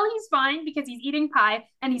he's fine because he's eating pie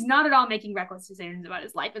and he's not at all making reckless decisions about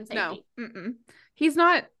his life and safety. No, he's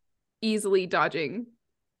not easily dodging,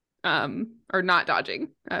 or not dodging,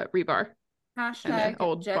 rebar. Hashtag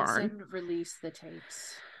old Jensen barn. Release the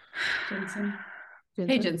tapes. Jensen.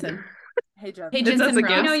 Hey, Jensen. Hey, Jensen. Hey, Jensen.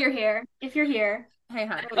 I know you're here. If you're here. Hey,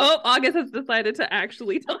 hon. Oh, August has decided to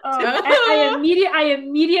actually talk to him. I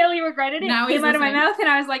immediately regretted it. Now it came out of my mouth, and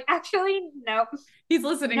I was like, actually, no. He's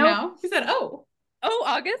listening now. He said, "Oh,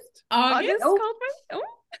 August called me.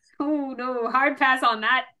 Oh no, hard pass on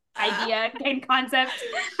that idea and concept.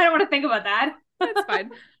 I don't want to think about that. That's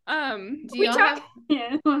fine. Do y'all have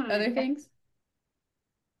other things?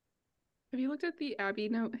 Have you looked at the Abby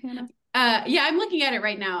note, Hannah? Yeah, I'm looking at it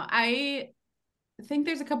right now. I think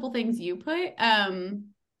there's a couple things you put.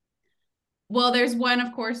 Well, there's one,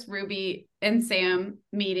 of course, Ruby and Sam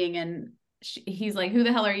meeting, and he's like, "Who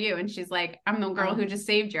the hell are you?" And she's like, "I'm the girl who just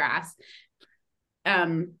saved your ass."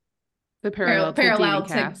 The parallel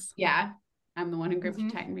to Cass. Yeah, I'm the one who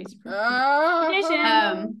gripped Titan Reese.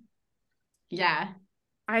 Yeah.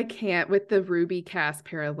 I can't with the Ruby Cass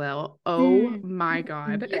parallel. Oh my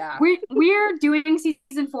god. Yeah. We're doing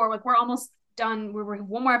season 4. Like we're almost done. We're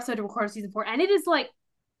one more episode to record season 4, and it is like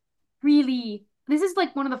really. This is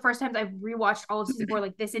like one of the first times I've rewatched all of season 4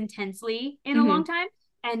 like this intensely in a long time,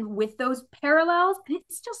 and with those parallels, and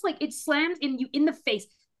it's just like it slams in the face.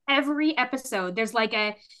 Every episode, there's like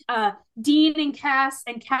a Dean and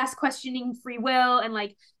Cass questioning free will and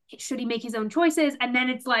like, should he make his own choices? And then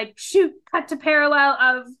it's like, shoot, cut to parallel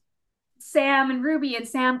of Sam and Ruby, and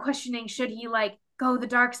Sam questioning, should he like go the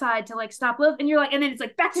dark side to like stop Liv? And you're like, and then it's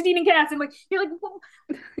like back to Dean and Cass, and like you're like, whoa.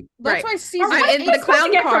 That's why season in the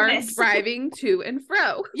clown car driving to and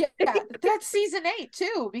fro. Yeah, that's season 8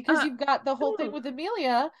 too, because you've got the whole thing with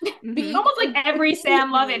Amelia being almost like every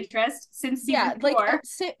Sam love interest since season 4.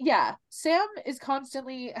 Sam is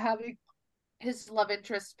constantly having his love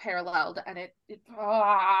interest paralleled, and it You're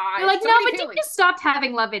I like, have so no, many but Dean feelings. just stopped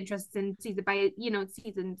having love interests in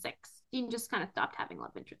season 6. Dean just kind of stopped having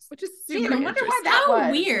love interests. which is See, super I wonder why interesting. that So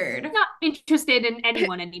was. weird. Not interested in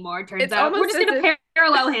anyone anymore, it turns It's out. We're almost just as going to if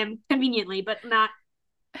parallel him conveniently, but not.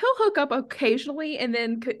 he'll hook up occasionally and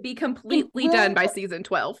then could be completely Well, done by season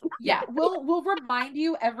 12. Yeah, we'll remind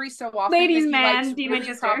you every so often Ladies' that he man, likes Dean really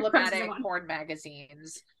Winchester from season problematic 1. porn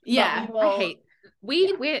magazines. Yeah. But we will,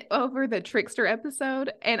 We went over the Trickster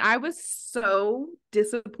episode and I was so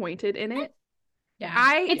disappointed in it.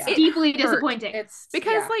 Yeah. It's it deeply hurt. disappointing. It's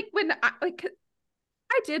Because like when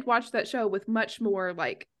I did watch that show with much more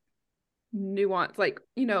like nuance, like,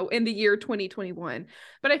 you know, in the year 2021,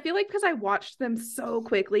 but I feel like because I watched them so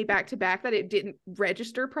quickly back to back that it didn't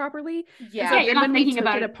register properly. yeah. And so Yeah, you're then not when we thinking took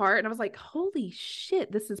about it it. apart and I was like, holy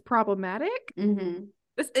shit, this is problematic. Mm-hmm.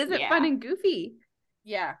 This isn't Yeah. fun and goofy.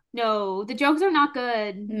 Yeah. No, the jokes are not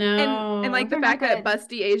good. No. And like the They're fact not that good.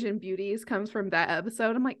 busty Asian beauties comes from that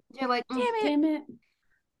episode, I'm like, You're like, damn it. Damn it.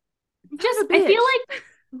 just, a I feel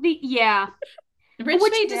bitch. like yeah. Rich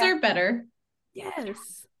Which- may deserve better.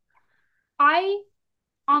 Yes.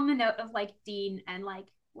 On the note of like Dean and like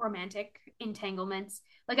romantic entanglements,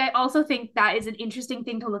 like I also think that is an interesting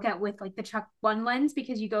thing to look at with like the Chuck One lens,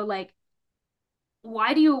 because you go like,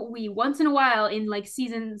 why do we once in a while in like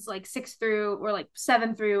seasons like 6 through or like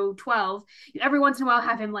 7 through 12, every once in a while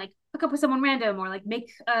have him like hook up with someone random or like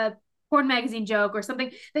make a porn magazine joke or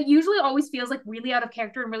something that usually always feels like really out of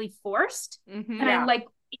character and really forced. Mm-hmm. And Yeah. I like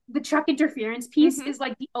the Chuck interference piece Mhm. is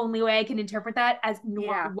like the only way I can interpret that as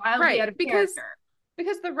Yeah. wildly Right, out of because- character.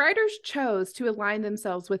 Because the writers chose to align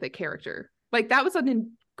themselves with a character. Like that was an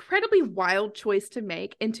incredibly wild choice to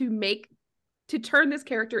make and to turn this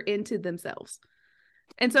character into themselves.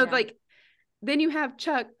 And so Yeah. like then you have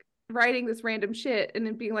Chuck writing this random shit and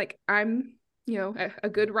then being like, I'm, you know, a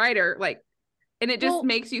good writer, like, and it just Well-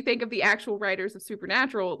 makes you think of the actual writers of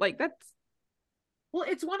Supernatural. Like that's Well,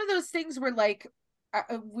 it's one of those things where like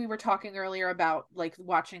we were talking earlier about like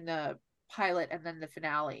watching the pilot and then the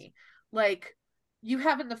finale. Like you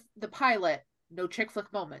have in the pilot no chick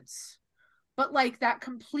flick moments. But like that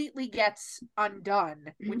completely gets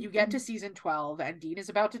undone when you get to season 12 and Dean is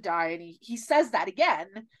about to die and he says that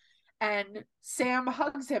again and Sam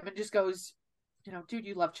hugs him and just goes, you know, dude,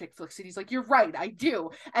 you love chick flicks. And he's like, you're right, I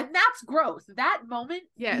do. And that's growth. That moment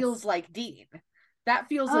Yes. feels like Dean. That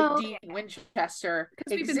feels like Dean Winchester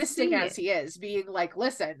 'Cause we've been existing seeing as it. he is, being like,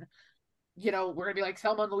 listen, you know, we're gonna be like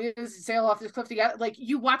Thelma and Louise and sail off this cliff together. Like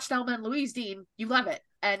you watch Thelma and Louise, Dean, you love it.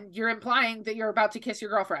 And you're implying that you're about to kiss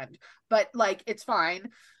your girlfriend. But like it's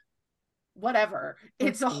fine. Whatever.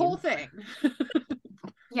 It's a whole thing.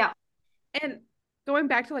 Yeah. and going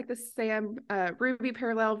back to like the Sam Ruby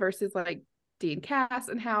parallel versus like Dean Cass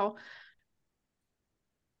and how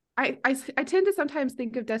I tend to sometimes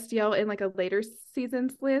think of Destiel in like a later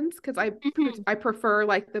season's lens because I prefer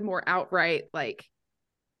like the more outright like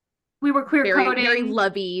We were queer very coding. very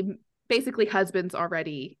lovey, basically husbands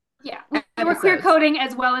already. Yeah. We were queer coding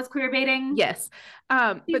as well as queer baiting. Yes.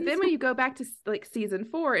 But then when you go back to like season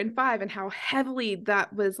 4 and 5 and how heavily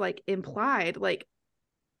that was like implied, like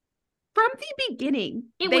from the beginning,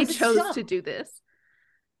 they chose to do this.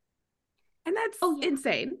 And that's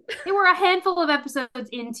insane. They were a handful of episodes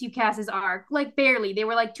into Cass's arc, like barely. They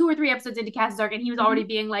were like 2 or 3 episodes into Cass's arc, and he was already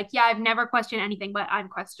being like, "Yeah, I've never questioned anything, but I'm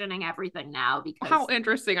questioning everything now." Because how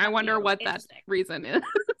interesting! I wonder what that reason is.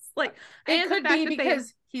 Like, it could be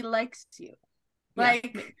because he likes you,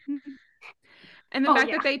 like. And the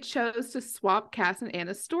fact that they chose to swap Cass and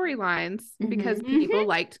Anna's storylines because people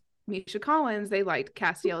liked Misha Collins, they liked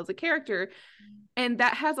Castiel as a character, and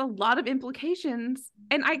that has a lot of implications.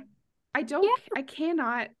 And I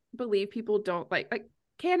cannot believe people don't like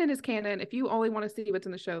canon is canon. If you only want to see what's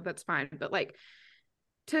in the show, that's fine. But like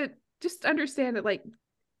to just understand that like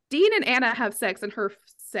Dean and Anna have sex in her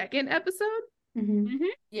second episode.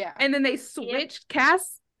 Yeah. And then they switched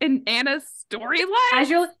Cass and Anna's storyline.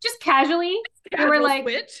 Casually. They were like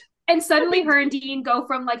switch. And suddenly her and Dean go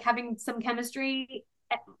from like having some chemistry,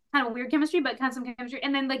 kind of weird chemistry, but kind of some chemistry,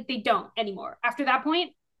 and then like they don't anymore. After that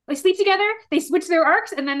point, they sleep together, they switch their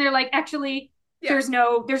arcs, and then they're like, actually, there's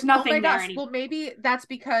nothing there anymore. Well, maybe that's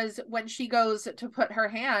because when she goes to put her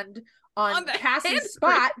hand on Cass's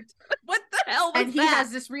spot, what the hell was and he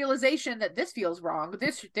has this realization that this feels wrong.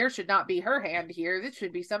 There should not be her hand here. This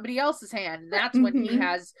should be somebody else's hand. And that's when he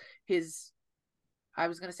has his, I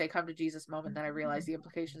was going to say come to Jesus moment, then I realized the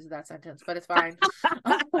implications of that sentence, but it's fine.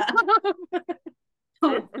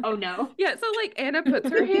 Oh no. Yeah, so like Anna puts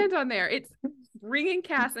her hand on there. It's bringing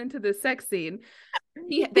Cass into the sex scene.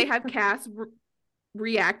 They have Cass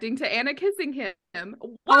reacting to Anna kissing him,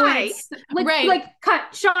 Why? Like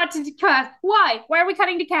cut shot to Cass. Why are we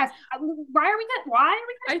cutting to Cass? Why are we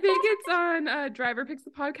I think it's on Driver Picks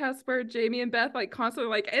the Podcast where Jamie and Beth like constantly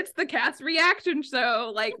like, it's the Cass reaction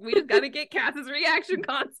show, like we just gotta get Cass's reaction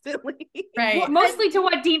constantly. Right. Well, mostly to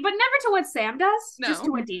what Dean, but never to what Sam does. No. Just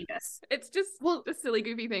to what Dean does. It's just a silly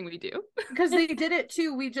goofy thing we do. Because they did it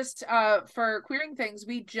too. We just for queering things,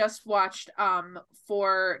 we just watched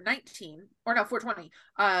 419 or no 420,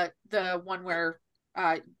 the one where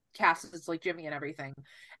Cass is like Jimmy and everything.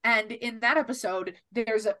 And in that episode,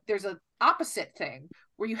 there's a opposite thing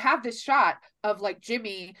where you have this shot of like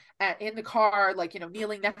Jimmy in the car, like, you know,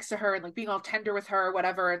 kneeling next to her and like being all tender with her or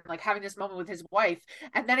whatever, and like having this moment with his wife.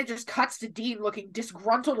 And then it just cuts to Dean looking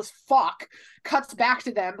disgruntled as fuck, cuts back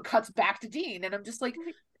to them, cuts back to Dean. And I'm just like,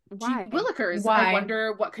 why? Willikers. Why? I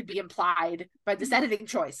wonder what could be implied by this editing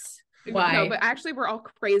choice. Why? No, but actually we're all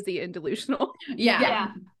crazy and delusional. Yeah.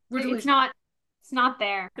 It's not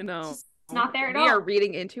there. No. It's not there at We all. are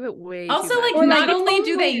reading into it way Also, too like, much. not only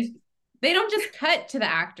do they don't just cut to the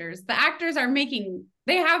actors are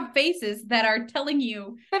they have faces that are telling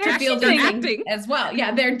you That to are feel doing acting as well.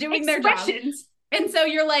 Yeah, they're doing their job. Expressions. And so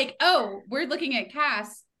you're like, oh, we're looking at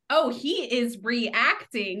Cass. Oh, he is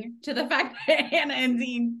reacting to the fact that Hannah and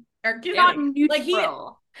Dean are kissing. Not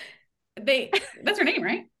neutral. Like that's her name,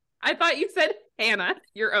 right? I thought you said Hannah,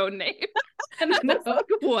 your own name. And I was like,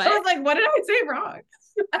 What? I was like, what did I say wrong?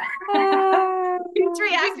 He's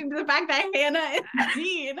reacting to the fact that Hannah and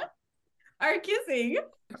Dean are kissing.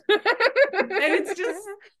 And it's just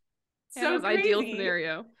Hannah's so ideal crazy.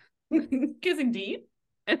 scenario. Kissing Dean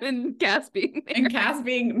And then Cass being there. and Cass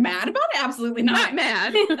being mad about it? Absolutely not. Not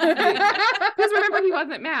mad. Because remember, he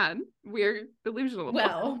wasn't mad. We're delusional.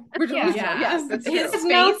 Well, We're delusional. yeah. Yes, that's His true.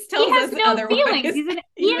 face tells he has us no otherwise. feelings.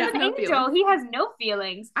 He has has an no angel. feelings. He has no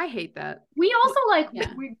feelings. I hate that. We also like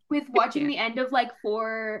Yeah. with watching the end of like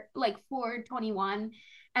 421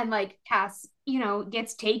 and like Cass, you know,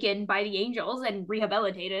 gets taken by the angels and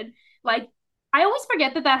rehabilitated. Like I always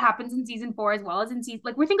forget that happens in season 4 as well as in season,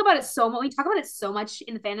 like we think about it so much. We talk about it so much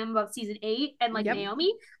in the fandom about season 8 and like Yep.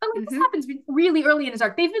 Naomi. But like this Mhm. happens really early in his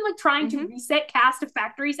arc. They've been like trying to reset Cass to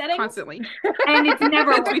factory settings, Constantly. and it's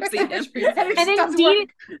never We've worked. seen him. And then Dean,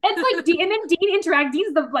 it's like Dean, and then Dean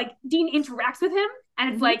interacts with him,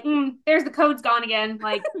 and it's like, there's the code's gone again.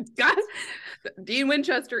 Like, God, Dean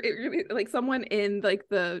Winchester, it really, like someone in like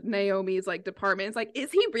the Naomi's like department is like, is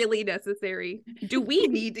he really necessary? Do we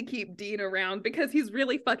need to keep Dean around because he's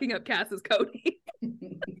really fucking up Cass's Cody?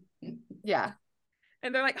 Yeah.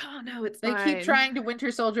 And they're like, oh no, it's They fine. keep trying to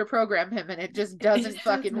Winter Soldier program him and it just It doesn't just does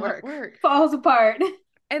fucking not work. falls apart.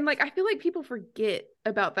 And like I feel like people forget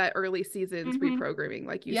about that early seasons Mhm. reprogramming,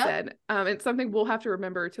 like you Yep. said. It's something we'll have to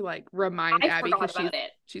remember to like remind I Abby forgot because about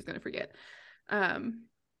it. she's gonna forget.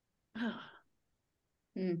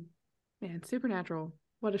 Mm. Man, Supernatural,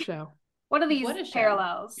 what a show. What are these What a show.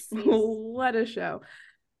 parallels? What a show.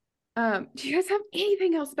 Do you guys have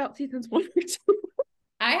anything else about seasons 1 or 2?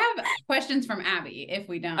 I have questions from Abby if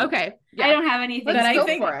we don't. Okay. I don't have anything. But Let's I go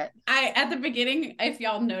think- for it. At the beginning, if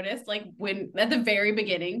y'all noticed, like when at the very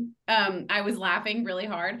beginning, I was laughing really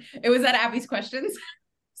hard. It was at Abby's questions.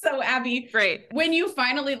 So Abby, Great. when you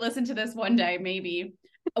finally listen to this one day, maybe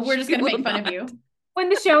we're just gonna She make will fun of not. you. When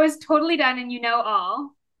the show is totally done and you know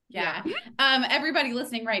all. Yeah. Everybody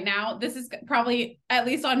listening right now, this is probably, at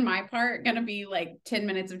least on my part, gonna be like 10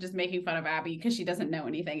 minutes of just making fun of Abby because she doesn't know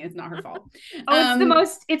anything. It's not her fault. Oh,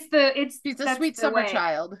 it's She's a that's sweet the summer way.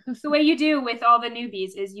 child. The way you do with all the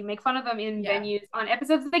newbies is you make fun of them in Yeah. venues on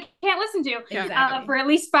episodes that they can't listen to Exactly. for at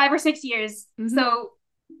least 5 or 6 years. Mhm. So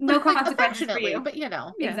no consequences for Affectionately, you. but you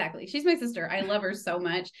know. Yeah. Exactly. She's my sister. I love her so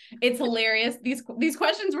much. It's hilarious. These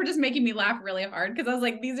questions were just making me laugh really hard because I was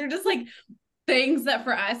like, these are just like things that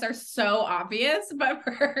for us are so obvious, but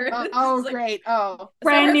for her, Oh, it's oh, like- great. Oh.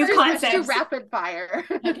 Brand her new first- Let's do concepts. rapid fire.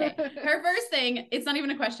 Okay. Her first thing, it's not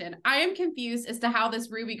even a question. I am confused as to how this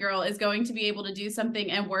Ruby girl is going to be able to do something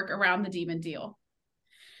and work around the demon deal.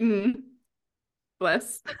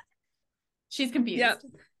 Bless. She's confused. Yep.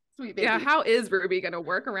 Sweet baby. Yeah, how is Ruby gonna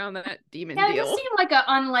work around that demon Yeah, it deal? does seem like an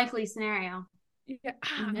unlikely scenario. Yeah.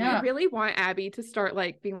 Yeah. I really want Abby to start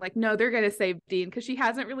like being like, no, they're gonna save Dean because she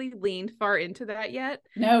hasn't really leaned far into that yet.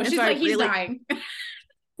 No, And she's so I like, he's really- dying.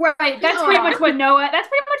 Right. That's Aw. pretty much what Noah. That's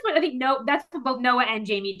pretty much what I think. No, that's what both Noah and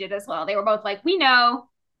Jamie did as well. They were both like, we know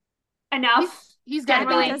enough. He's got to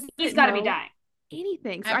Generally, die. doesn't he's got to be know dying.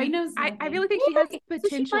 Anything. So Abby I knows I nothing. really think she has Yeah, so she's like-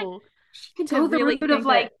 potential She can to go the really route think of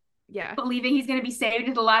like that- yeah. believing he's gonna be saved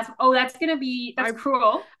at the last. Oh, that's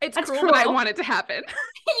cruel. It's That's cruel, but I cruel. want it to happen.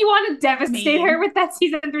 You want to devastate Mean. her with that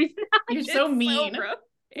season 3 finale? You're It's so mean. rough.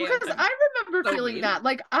 Because And I remember so feeling mean. that,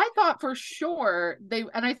 like, I thought for sure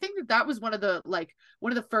and I think that was one of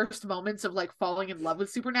the first moments of like falling in love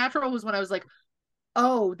with Supernatural was when I was like,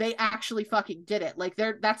 oh, they actually fucking did it. Like,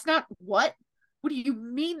 that's not what do you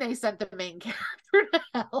mean they sent the main character to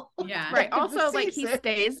hell? Yeah. Right. Also, like, he season?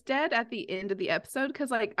 stays dead at the end of the episode because,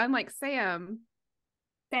 like, unlike Sam,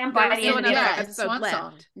 Sam there by was the still end of the another yeah, episode. it's episode Swan left.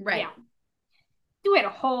 Song. Right. Yeah. Do it a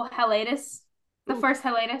whole hiatus. The first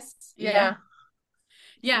hiatus. Yeah.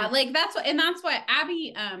 Yeah, like that's what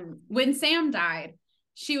Abby, when Sam died,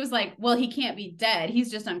 she was like, well, he can't be dead.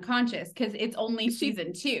 He's just unconscious because it's only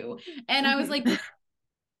season 2. And I was like,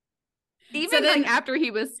 Even So then- like after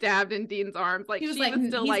he was stabbed in Dean's arms, like he was she like, was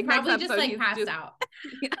still he's like, probably next just episode, like he's passed just out.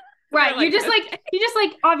 Right. We're You're just okay. you're just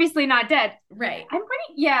like obviously not dead. Right. I'm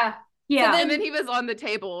pretty yeah. Yeah. then- And then he was on the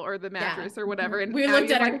table or the mattress or whatever, and We Abby looked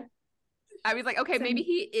was at like, her. I was like, okay, So- maybe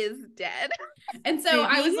he is dead. And so Maybe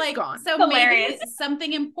I was he's like, gone. so Hilarious. maybe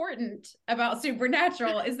something important about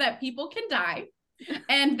Supernatural is that people can die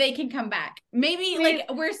and they can come back. Maybe like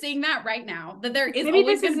we're seeing that right now, that there is Maybe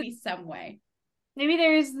always this going to is- be some way. Maybe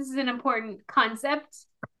this is an important concept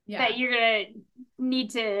Yeah. that you're gonna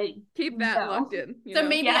need to Keep that No. locked in. You So know?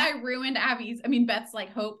 maybe Yeah. I ruined Beth's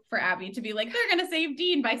like hope for Abby to be like, they're going to save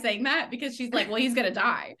Dean by saying that because she's like, well, he's going to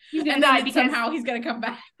die. he's gonna And die then because somehow he's going to come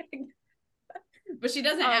back. But she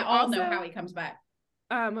doesn't at all know also- how he comes back.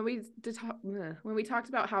 when we talked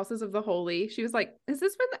about Houses of the Holy, she was like, is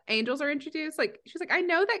this when the angels are introduced? Like, she's like, I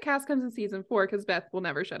know that Cass comes in season 4 because Beth will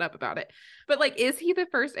never shut up about it, but like, is he the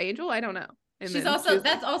first angel? I don't know. And She's then also she was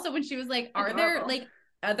that's like, also when she was like, are there Adorable. like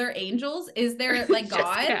other angels? Is there like Just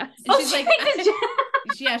God? Cass. And oh, she's like,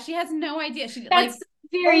 yeah, she has no idea. She that's like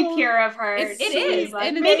very oh, pure of her. it She's is, like,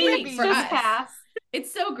 and it's maybe great it's for just us. Cass.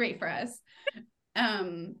 it's so great for us.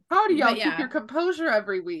 How do y'all But keep yeah. your composure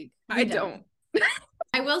every week? I don't.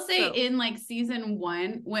 I will say So- in like season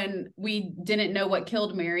 1, when we didn't know what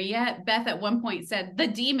killed Mary yet, Beth at one point said the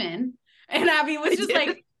demon, and Abby was just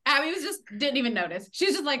like, didn't even notice.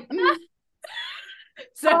 She's just like,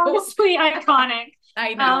 so Honestly iconic.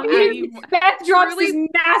 I know. Abby- Beth drops truly this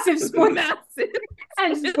massive spoon Massive.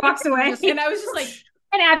 and just walks away. and I was just like,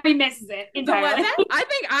 And Abby misses it the what? entirely. I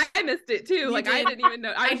think I missed it too. Like, I did. didn't even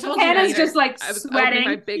know. I was told you just that. Hannah's just like I was opening my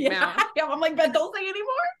sweating. big yeah. mouth. Yeah, I'm like, Beth, don't say anymore.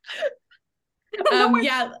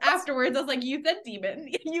 Yeah, afterwards I was like, you said demon.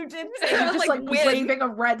 You did say I You're was just like, like win. waving a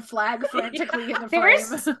red flag frantically in the There's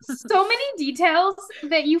frame. so many details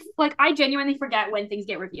that you like. I genuinely forget when things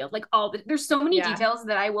get revealed. Like there's so many Yeah. details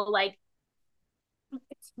that I will like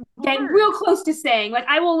get real close to saying. Like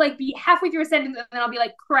I will like be halfway through a sentence and then I'll be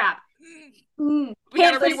like, crap. We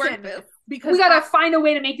Can't gotta rework listen. this. Because We gotta find a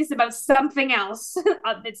way to make this about something else.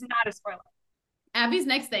 It's not a spoiler. Abby's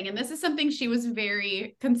next thing, and this is something she was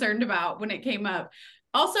very concerned about when it came up.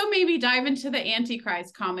 Also, maybe dive into the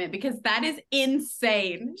Antichrist comment because that is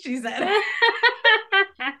insane. She said,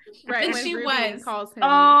 Right. And when she Ruby was. calls him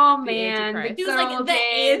Oh the man, Antichrist. She was like, Girl the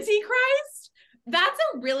days. Antichrist? That's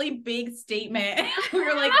a really big statement. We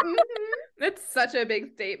were like, It's such a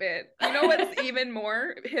big statement. You know what's even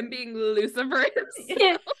more? Him being Lucifer.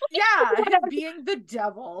 yeah, him being the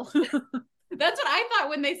devil. That's what I thought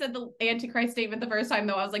when they said the Antichrist statement the first time,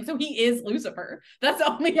 though. I was like, so he is Lucifer. That's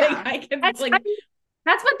the only Yeah. thing I can That's like. I mean,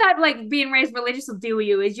 that's what that like being raised religious will do with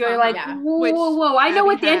you. Is you're like, yeah. whoa, Which whoa, whoa! I know Abby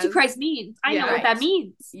what the has. Antichrist means. I know Yeah. what that Right.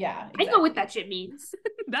 means. Yeah, I know what that shit means.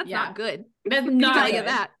 That's Yeah. not good. That's Can not tell you good.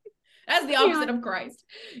 that. That's the opposite of Christ.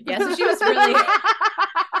 Yeah, so she was really.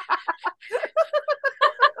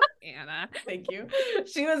 Anna. Thank you.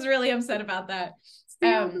 She was really upset about that.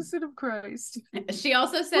 The opposite of Christ. She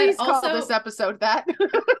also said, Please call also this episode that.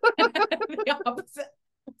 the opposite.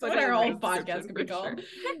 That's what Such a our whole great podcast description could be for called.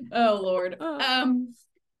 Oh Lord. Oh.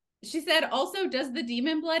 She said, also, does the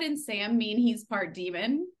demon blood in Sam mean he's part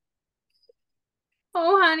demon?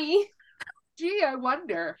 Oh, honey. Gee, I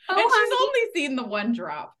wonder. Oh, And honey. she's only seen the one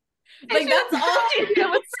drop. Like that's all she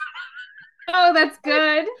knows. Oh, that's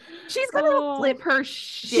good. She's gonna flip her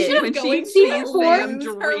shit She's when going she to sees lose them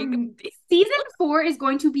her- drink. Season 4 is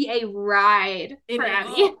going to be a ride It for is.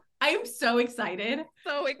 Abby. I am so excited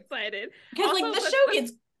So excited. because like Also, the let's- show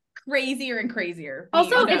gets crazier and crazier.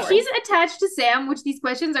 Also, Yeah. if she's attached to Sam, which these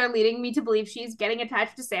questions are leading me to believe she's getting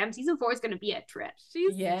attached to Sam, season 4 is going to be a trip.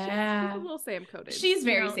 She's Yeah. she's a little Sam coded. She's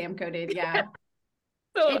very Sam coded, yeah.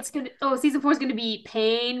 So It's gonna. Oh, season 4 is going to be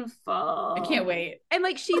painful. I can't wait. and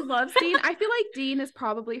like she loves Dean. I feel like Dean is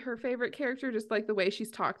probably her favorite character, just like the way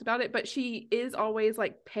she's talked about it. But she is always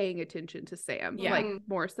like paying attention to Sam, Yeah. like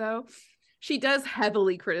more so. She does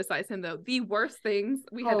heavily criticize him though. The worst things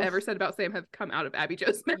we have Oh. ever said about Sam have come out of Abby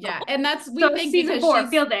Jo's mouth. Yeah, and that's we So think season because 4, she's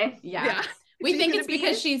field day. yeah. Yeah. We She's think gonna it's be-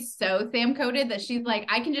 because she's so Sam coded that she's like,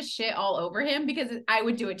 I can just shit all over him because I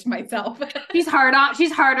would do it to myself. She's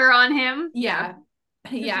harder on him. Yeah.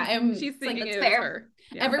 And she's it's like, thinking that's it was fair. her.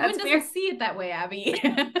 Yeah. everyone That's doesn't fair. see it that way, Abby.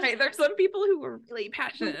 Right, there's some people who are really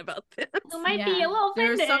passionate about this. Who might be Yeah. a little There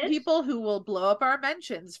are offended. some people who will blow up our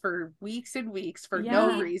mentions for weeks and weeks for no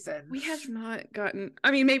Yeah. reason. We have not gotten.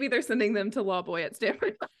 I mean, maybe they're sending them to Lawboy at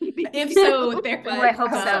Stanford. If so, they're Oh, I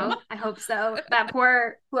hope but, so. I hope so. That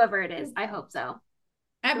poor whoever it is. I hope so.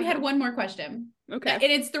 Abby had one more question. Okay. And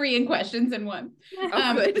it's 3 in questions in one.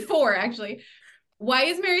 Oh, good. 4 actually. Why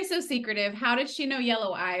is Mary so secretive? How did she know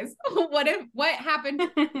yellow eyes? What happened?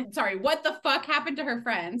 Sorry, what the fuck happened to her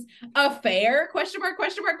friends? Affair? Question mark,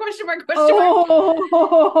 question mark, question mark, question mark.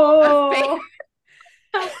 Oh.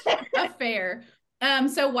 Affair.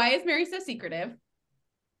 So why is Mary so secretive?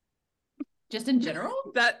 Just in general?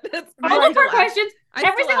 That's All of our questions.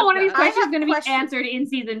 Every single one of these I questions is have going to be questions. answered in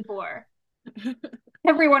season 4.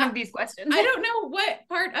 Every one of these questions. I don't know what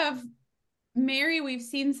part of Mary we've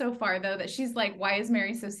seen so far, though, that she's like, why is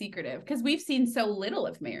Mary so secretive? Because we've seen so little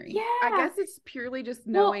of Mary. Yeah. I guess it's purely just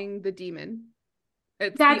knowing the demon.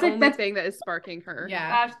 It's That's the it, only that's- thing that is sparking her.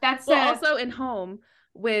 Yeah. Gosh, that's Well, also in Home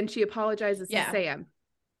when she apologizes Yeah. to Sam.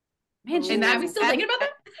 Man, she's And Abby still thinking about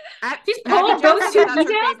that? She's Abby pulled Jo those said two that's her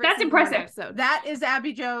details? favorite That's season one impressive. episode. That is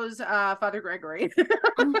Abby Jo's Father Gregory.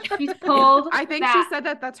 she's pulled. I think that. she said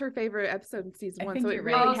that that's her favorite episode in season I 1, think so it you're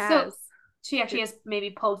really right. Oh, so- has. She actually has maybe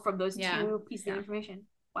pulled from those Yeah. 2 pieces Yeah. of information.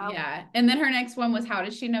 Wow. Yeah. And then her next one was, how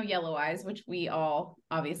does she know yellow eyes? Which we all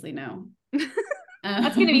obviously know.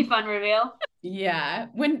 That's going to be fun reveal. Yeah.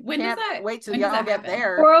 When does Can't that wait till when does y'all that get happen?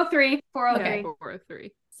 there. 403. 403. Okay.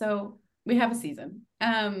 403. So we have a season.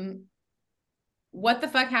 What the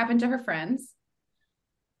fuck happened to her friends?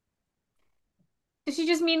 Does she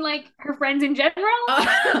just mean like her friends in general?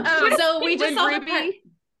 So we just When saw the Ruby, part.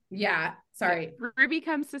 Yeah. Sorry. Ruby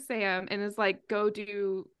comes to Sam and is like, go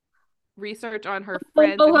do research on her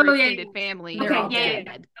friends and her yeah, extended family. They're Okay, all yeah.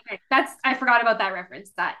 dead. Okay, I forgot about that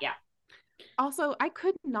reference. Also, I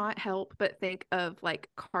could not help but think of like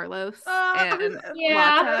Carlos Oh, and yeah.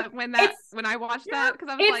 Lata when I watched Yeah. that, because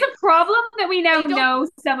I was It's like, a problem that we now They don't- know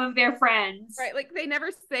some of their friends. right, like they never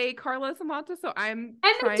say Carlos and Lata, so I'm And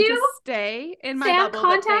they trying do. to stay in my Sam bubble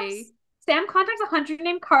that contacts a hunter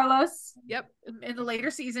named Carlos. Yep. In the later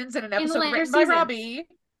seasons, in an the episode later written by seasons. Robbie.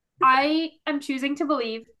 I am choosing to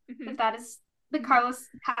believe Mhm. that is the Carlos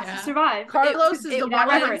has Yeah. to survive. Carlos is it the was one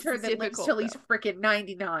hunter that lives difficult, till he's though. freaking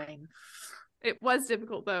 99. It was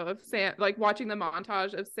difficult though of Sam, like watching the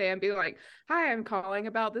montage of Sam being like, "Hi, I'm calling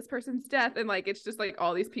about this person's death," and like it's just like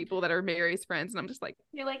all these people that are Mary's friends, and I'm just like,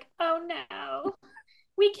 You're like, oh no.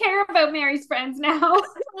 We care about Mary's friends now.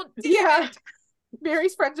 Yeah.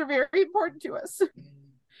 Mary's friends are very important to us.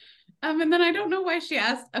 And then I don't know why she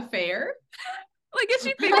asked affair. like if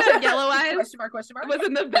she think that Yellow Eyes Question mark. was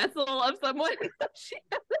in the vessel of someone, she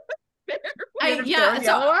had an affair. Yeah. So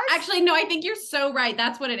Yellow eyes? actually, no, I think you're so right.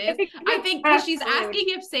 That's what it is. I think because she's asking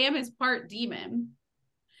if Sam is part demon,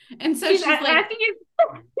 and so she's like, I think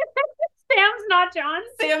Sam's not John.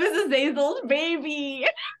 Sam is Azazel's baby.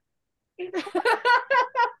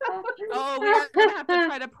 Oh, we're gonna have to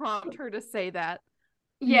try to prompt her to say that.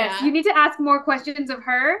 Yes, Yeah. you need to ask more questions of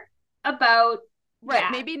her about Right.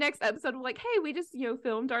 that. Maybe next episode we're like, hey, we just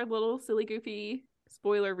filmed our little silly goofy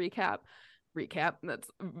spoiler recap. That's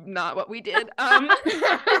not what we did.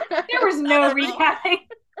 There was no recapping.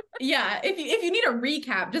 Yeah, if you need a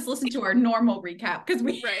recap, just listen to our normal recap because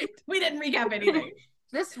we Right. we didn't recap anything.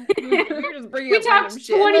 We're just bringing We up random talked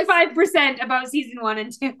shit. 25% about season 1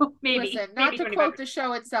 and 2. Maybe. Listen, not maybe to 25%. quote the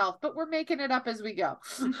show itself, but we're making it up as we go.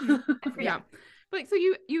 Yeah. But so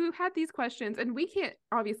you had these questions and we can't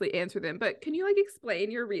obviously answer them, but can you like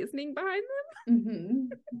explain your reasoning behind Mhm.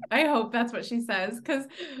 I hope that's what she says because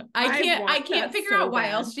I want can't that figure so out why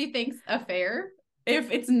bad. else she thinks affair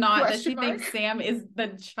if it's not that she Question mark? thinks Sam is the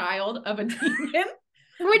child of a demon.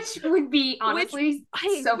 Which would be honestly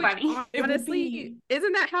so which funny. It would honestly, be-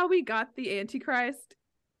 isn't that how we got the Antichrist?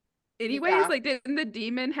 Anyways, Yeah. like didn't the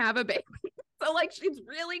demon have a baby? So like she's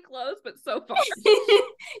really close, but so far.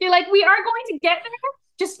 You're like, we are going to get there.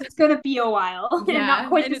 Just it's gonna be a while. Yeah, And not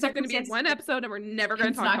quite And the it's going to be circumstances. one episode, and we're never going to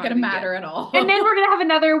It's talk not about going it to matter again. at all. And then we're gonna have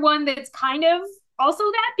another one that's kind of also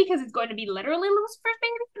that because it's going to be literally Lucifer's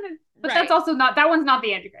baby. But Right. that's also not that one's not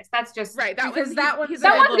the Antichrist. That's just Right, Because one's that one's- he's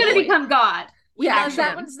that a one's little gonna boy. become God. Yeah, love that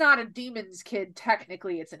him. one's not a demon's kid.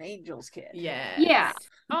 Technically, it's an angel's kid. Yes. Yeah.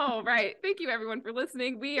 Oh, right. Thank you everyone for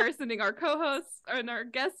listening. We are sending our co-hosts and our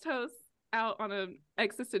guest hosts out on an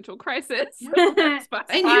existential crisis. That's fine.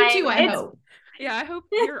 And you too, I It's- hope. Yeah, I hope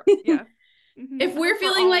you're yeah. If we're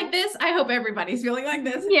feeling like this, I hope everybody's feeling like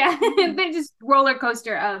this. Yeah, they just roller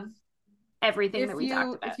coaster of everything that we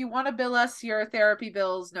talked about. If you want to bill us your therapy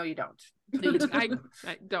bills, no, you don't. I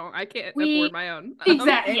don't. I can't We- afford my own.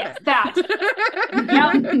 Exactly. Yes, that.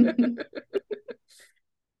 Yep.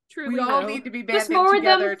 Truly, We all though. need to be Just banded forward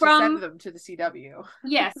them together to from- send them to the CW.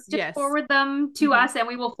 Yes, just Yes. forward them to Mhm. us, and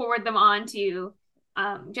we will forward them on to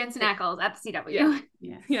Jensen Ackles at the CW. Yeah.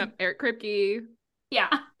 Yes. Yep. Eric Kripke, Yeah.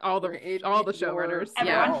 all the showrunners.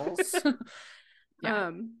 Everyone.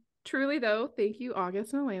 Yeah. Truly though, thank you,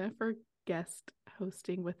 August and Elayna, for guest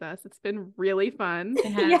hosting with us. It's been really fun. It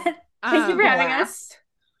has. Yes. Thank you for having us. Blast.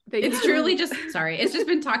 Thank It's you. truly just it's just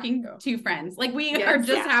been talking to friends. Like we Yes. are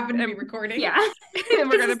just Yeah. happen to be recording. Yeah. and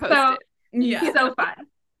we're gonna This is post it. Yeah. So fun.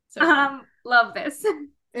 So fun. Love this.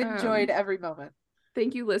 Enjoyed every moment.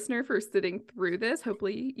 Thank you, listener, for sitting through this.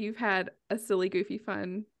 Hopefully you've had a silly, goofy,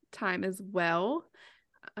 fun time as well.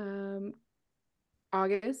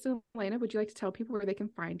 August and Elayna, would you like to tell people where they can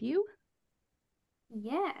find you?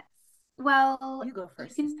 Yes. Well, You go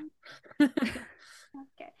first. you can-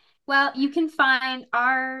 Okay. Well, you can find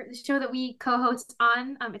our show that we co-host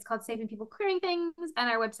on. It's called Saving People Clearing Things, and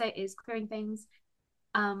our website is Clearing Things.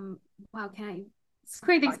 It's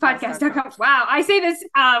clearingthingspodcast.com. Wow, I say this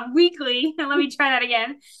weekly. Let me try that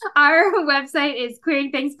again. Our website is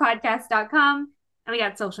clearingthingspodcast.com, and we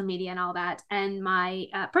got social media and all that. And my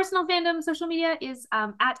personal fandom social media is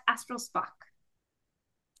at Astral Spock.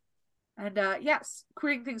 And yes,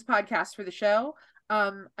 Queering Things podcast for the show.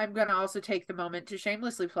 I'm gonna also take the moment to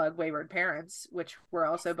shamelessly plug Wayward Parents, which we're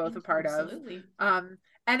also both a part Absolutely. of.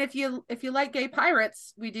 And if you like gay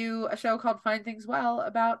pirates, we do a show called Find Things Well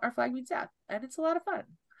about our flag means death, and it's a lot of fun.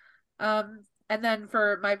 And then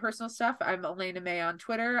for my personal stuff, I'm Elayna May on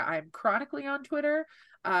Twitter. I'm Chronically on Twitter,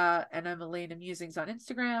 and I'm Elayna Musings on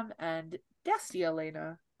Instagram, and Desty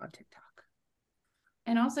Elayna on TikTok.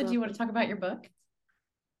 And also, do you want to talk about your book?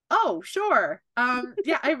 Oh, sure.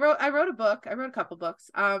 Yeah, I wrote a book. I wrote a couple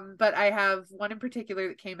books. But I have one in particular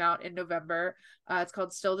that came out in November. It's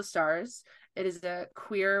called Still the Stars. It is a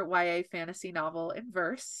queer YA fantasy novel in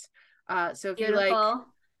verse. So if you like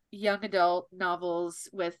young adult novels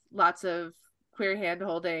with lots of queer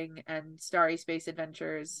hand-holding and starry space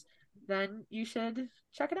adventures, then you should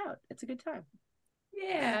check it out. It's a good time.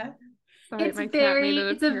 Yeah. Sorry, It's my cat made an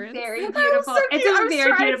it's a appearance. very That beautiful. was so It's cute. I a was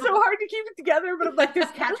very trying beautiful. so hard to keep it together, but I'm like, this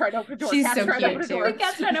cat trying to open the door. She's Cat's so trying to cute, open the too. door. The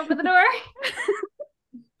cat's trying to open the door.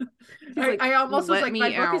 I almost was "Let like, me my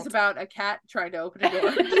book is out." about a cat trying to open a door.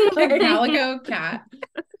 A calico cat.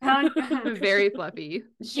 Very fluffy.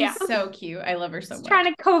 She's Yeah. so cute. I love her so Just much. trying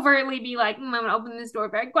to covertly be like, I'm gonna open this door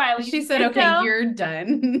very quietly. She You said, can't "Okay, tell. you're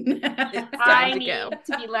done." I time to need go.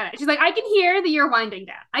 to be let out. She's like, I can hear that you're winding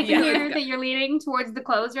down. I can Yeah. hear that you're leading towards the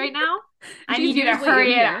close right now. I She's need you to usually hurry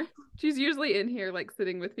in it here. up. She's usually in here, like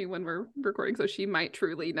sitting with me when we're recording, so she might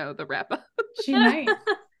truly know the wrap up. She might.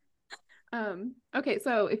 Okay,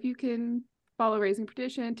 so if you can follow Raising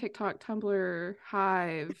Perdition, TikTok, Tumblr,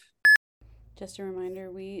 Hive. Just a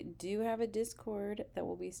reminder, we do have a Discord that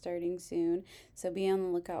will be starting soon, so be on the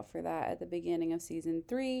lookout for that at the beginning of season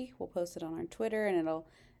 3. We'll post it on our Twitter, and it'll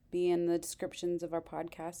be in the descriptions of our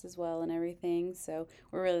podcast as well and everything. So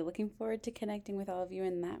we're really looking forward to connecting with all of you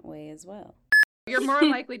in that way as well. You're more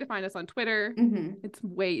likely to find us on Twitter. Mhm. It's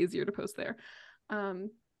way easier to post there.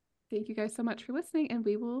 Thank you guys so much for listening, and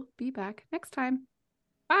we will be back next time.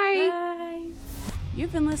 Bye. Bye.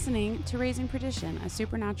 You've been listening to Raising Perdition, a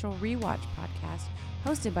supernatural rewatch podcast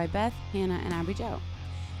hosted by Beth, Hannah, and Abby Jo.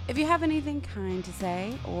 If you have anything kind to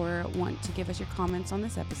say or want to give us your comments on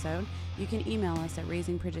this episode, you can email us at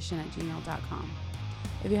raisingperdition@gmail.com.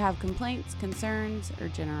 If you have complaints, concerns, or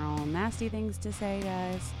general nasty things to say to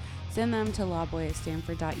us, send them to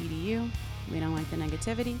lawboy@stanford.edu. We don't like the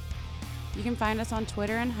negativity. You can find us on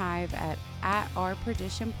Twitter and Hive at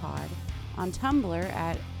 @ourperditionpod, on Tumblr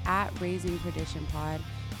at @raisingperditionpod,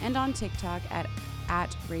 and on TikTok at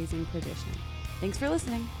 @raisingperdition. Thanks for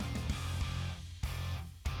listening.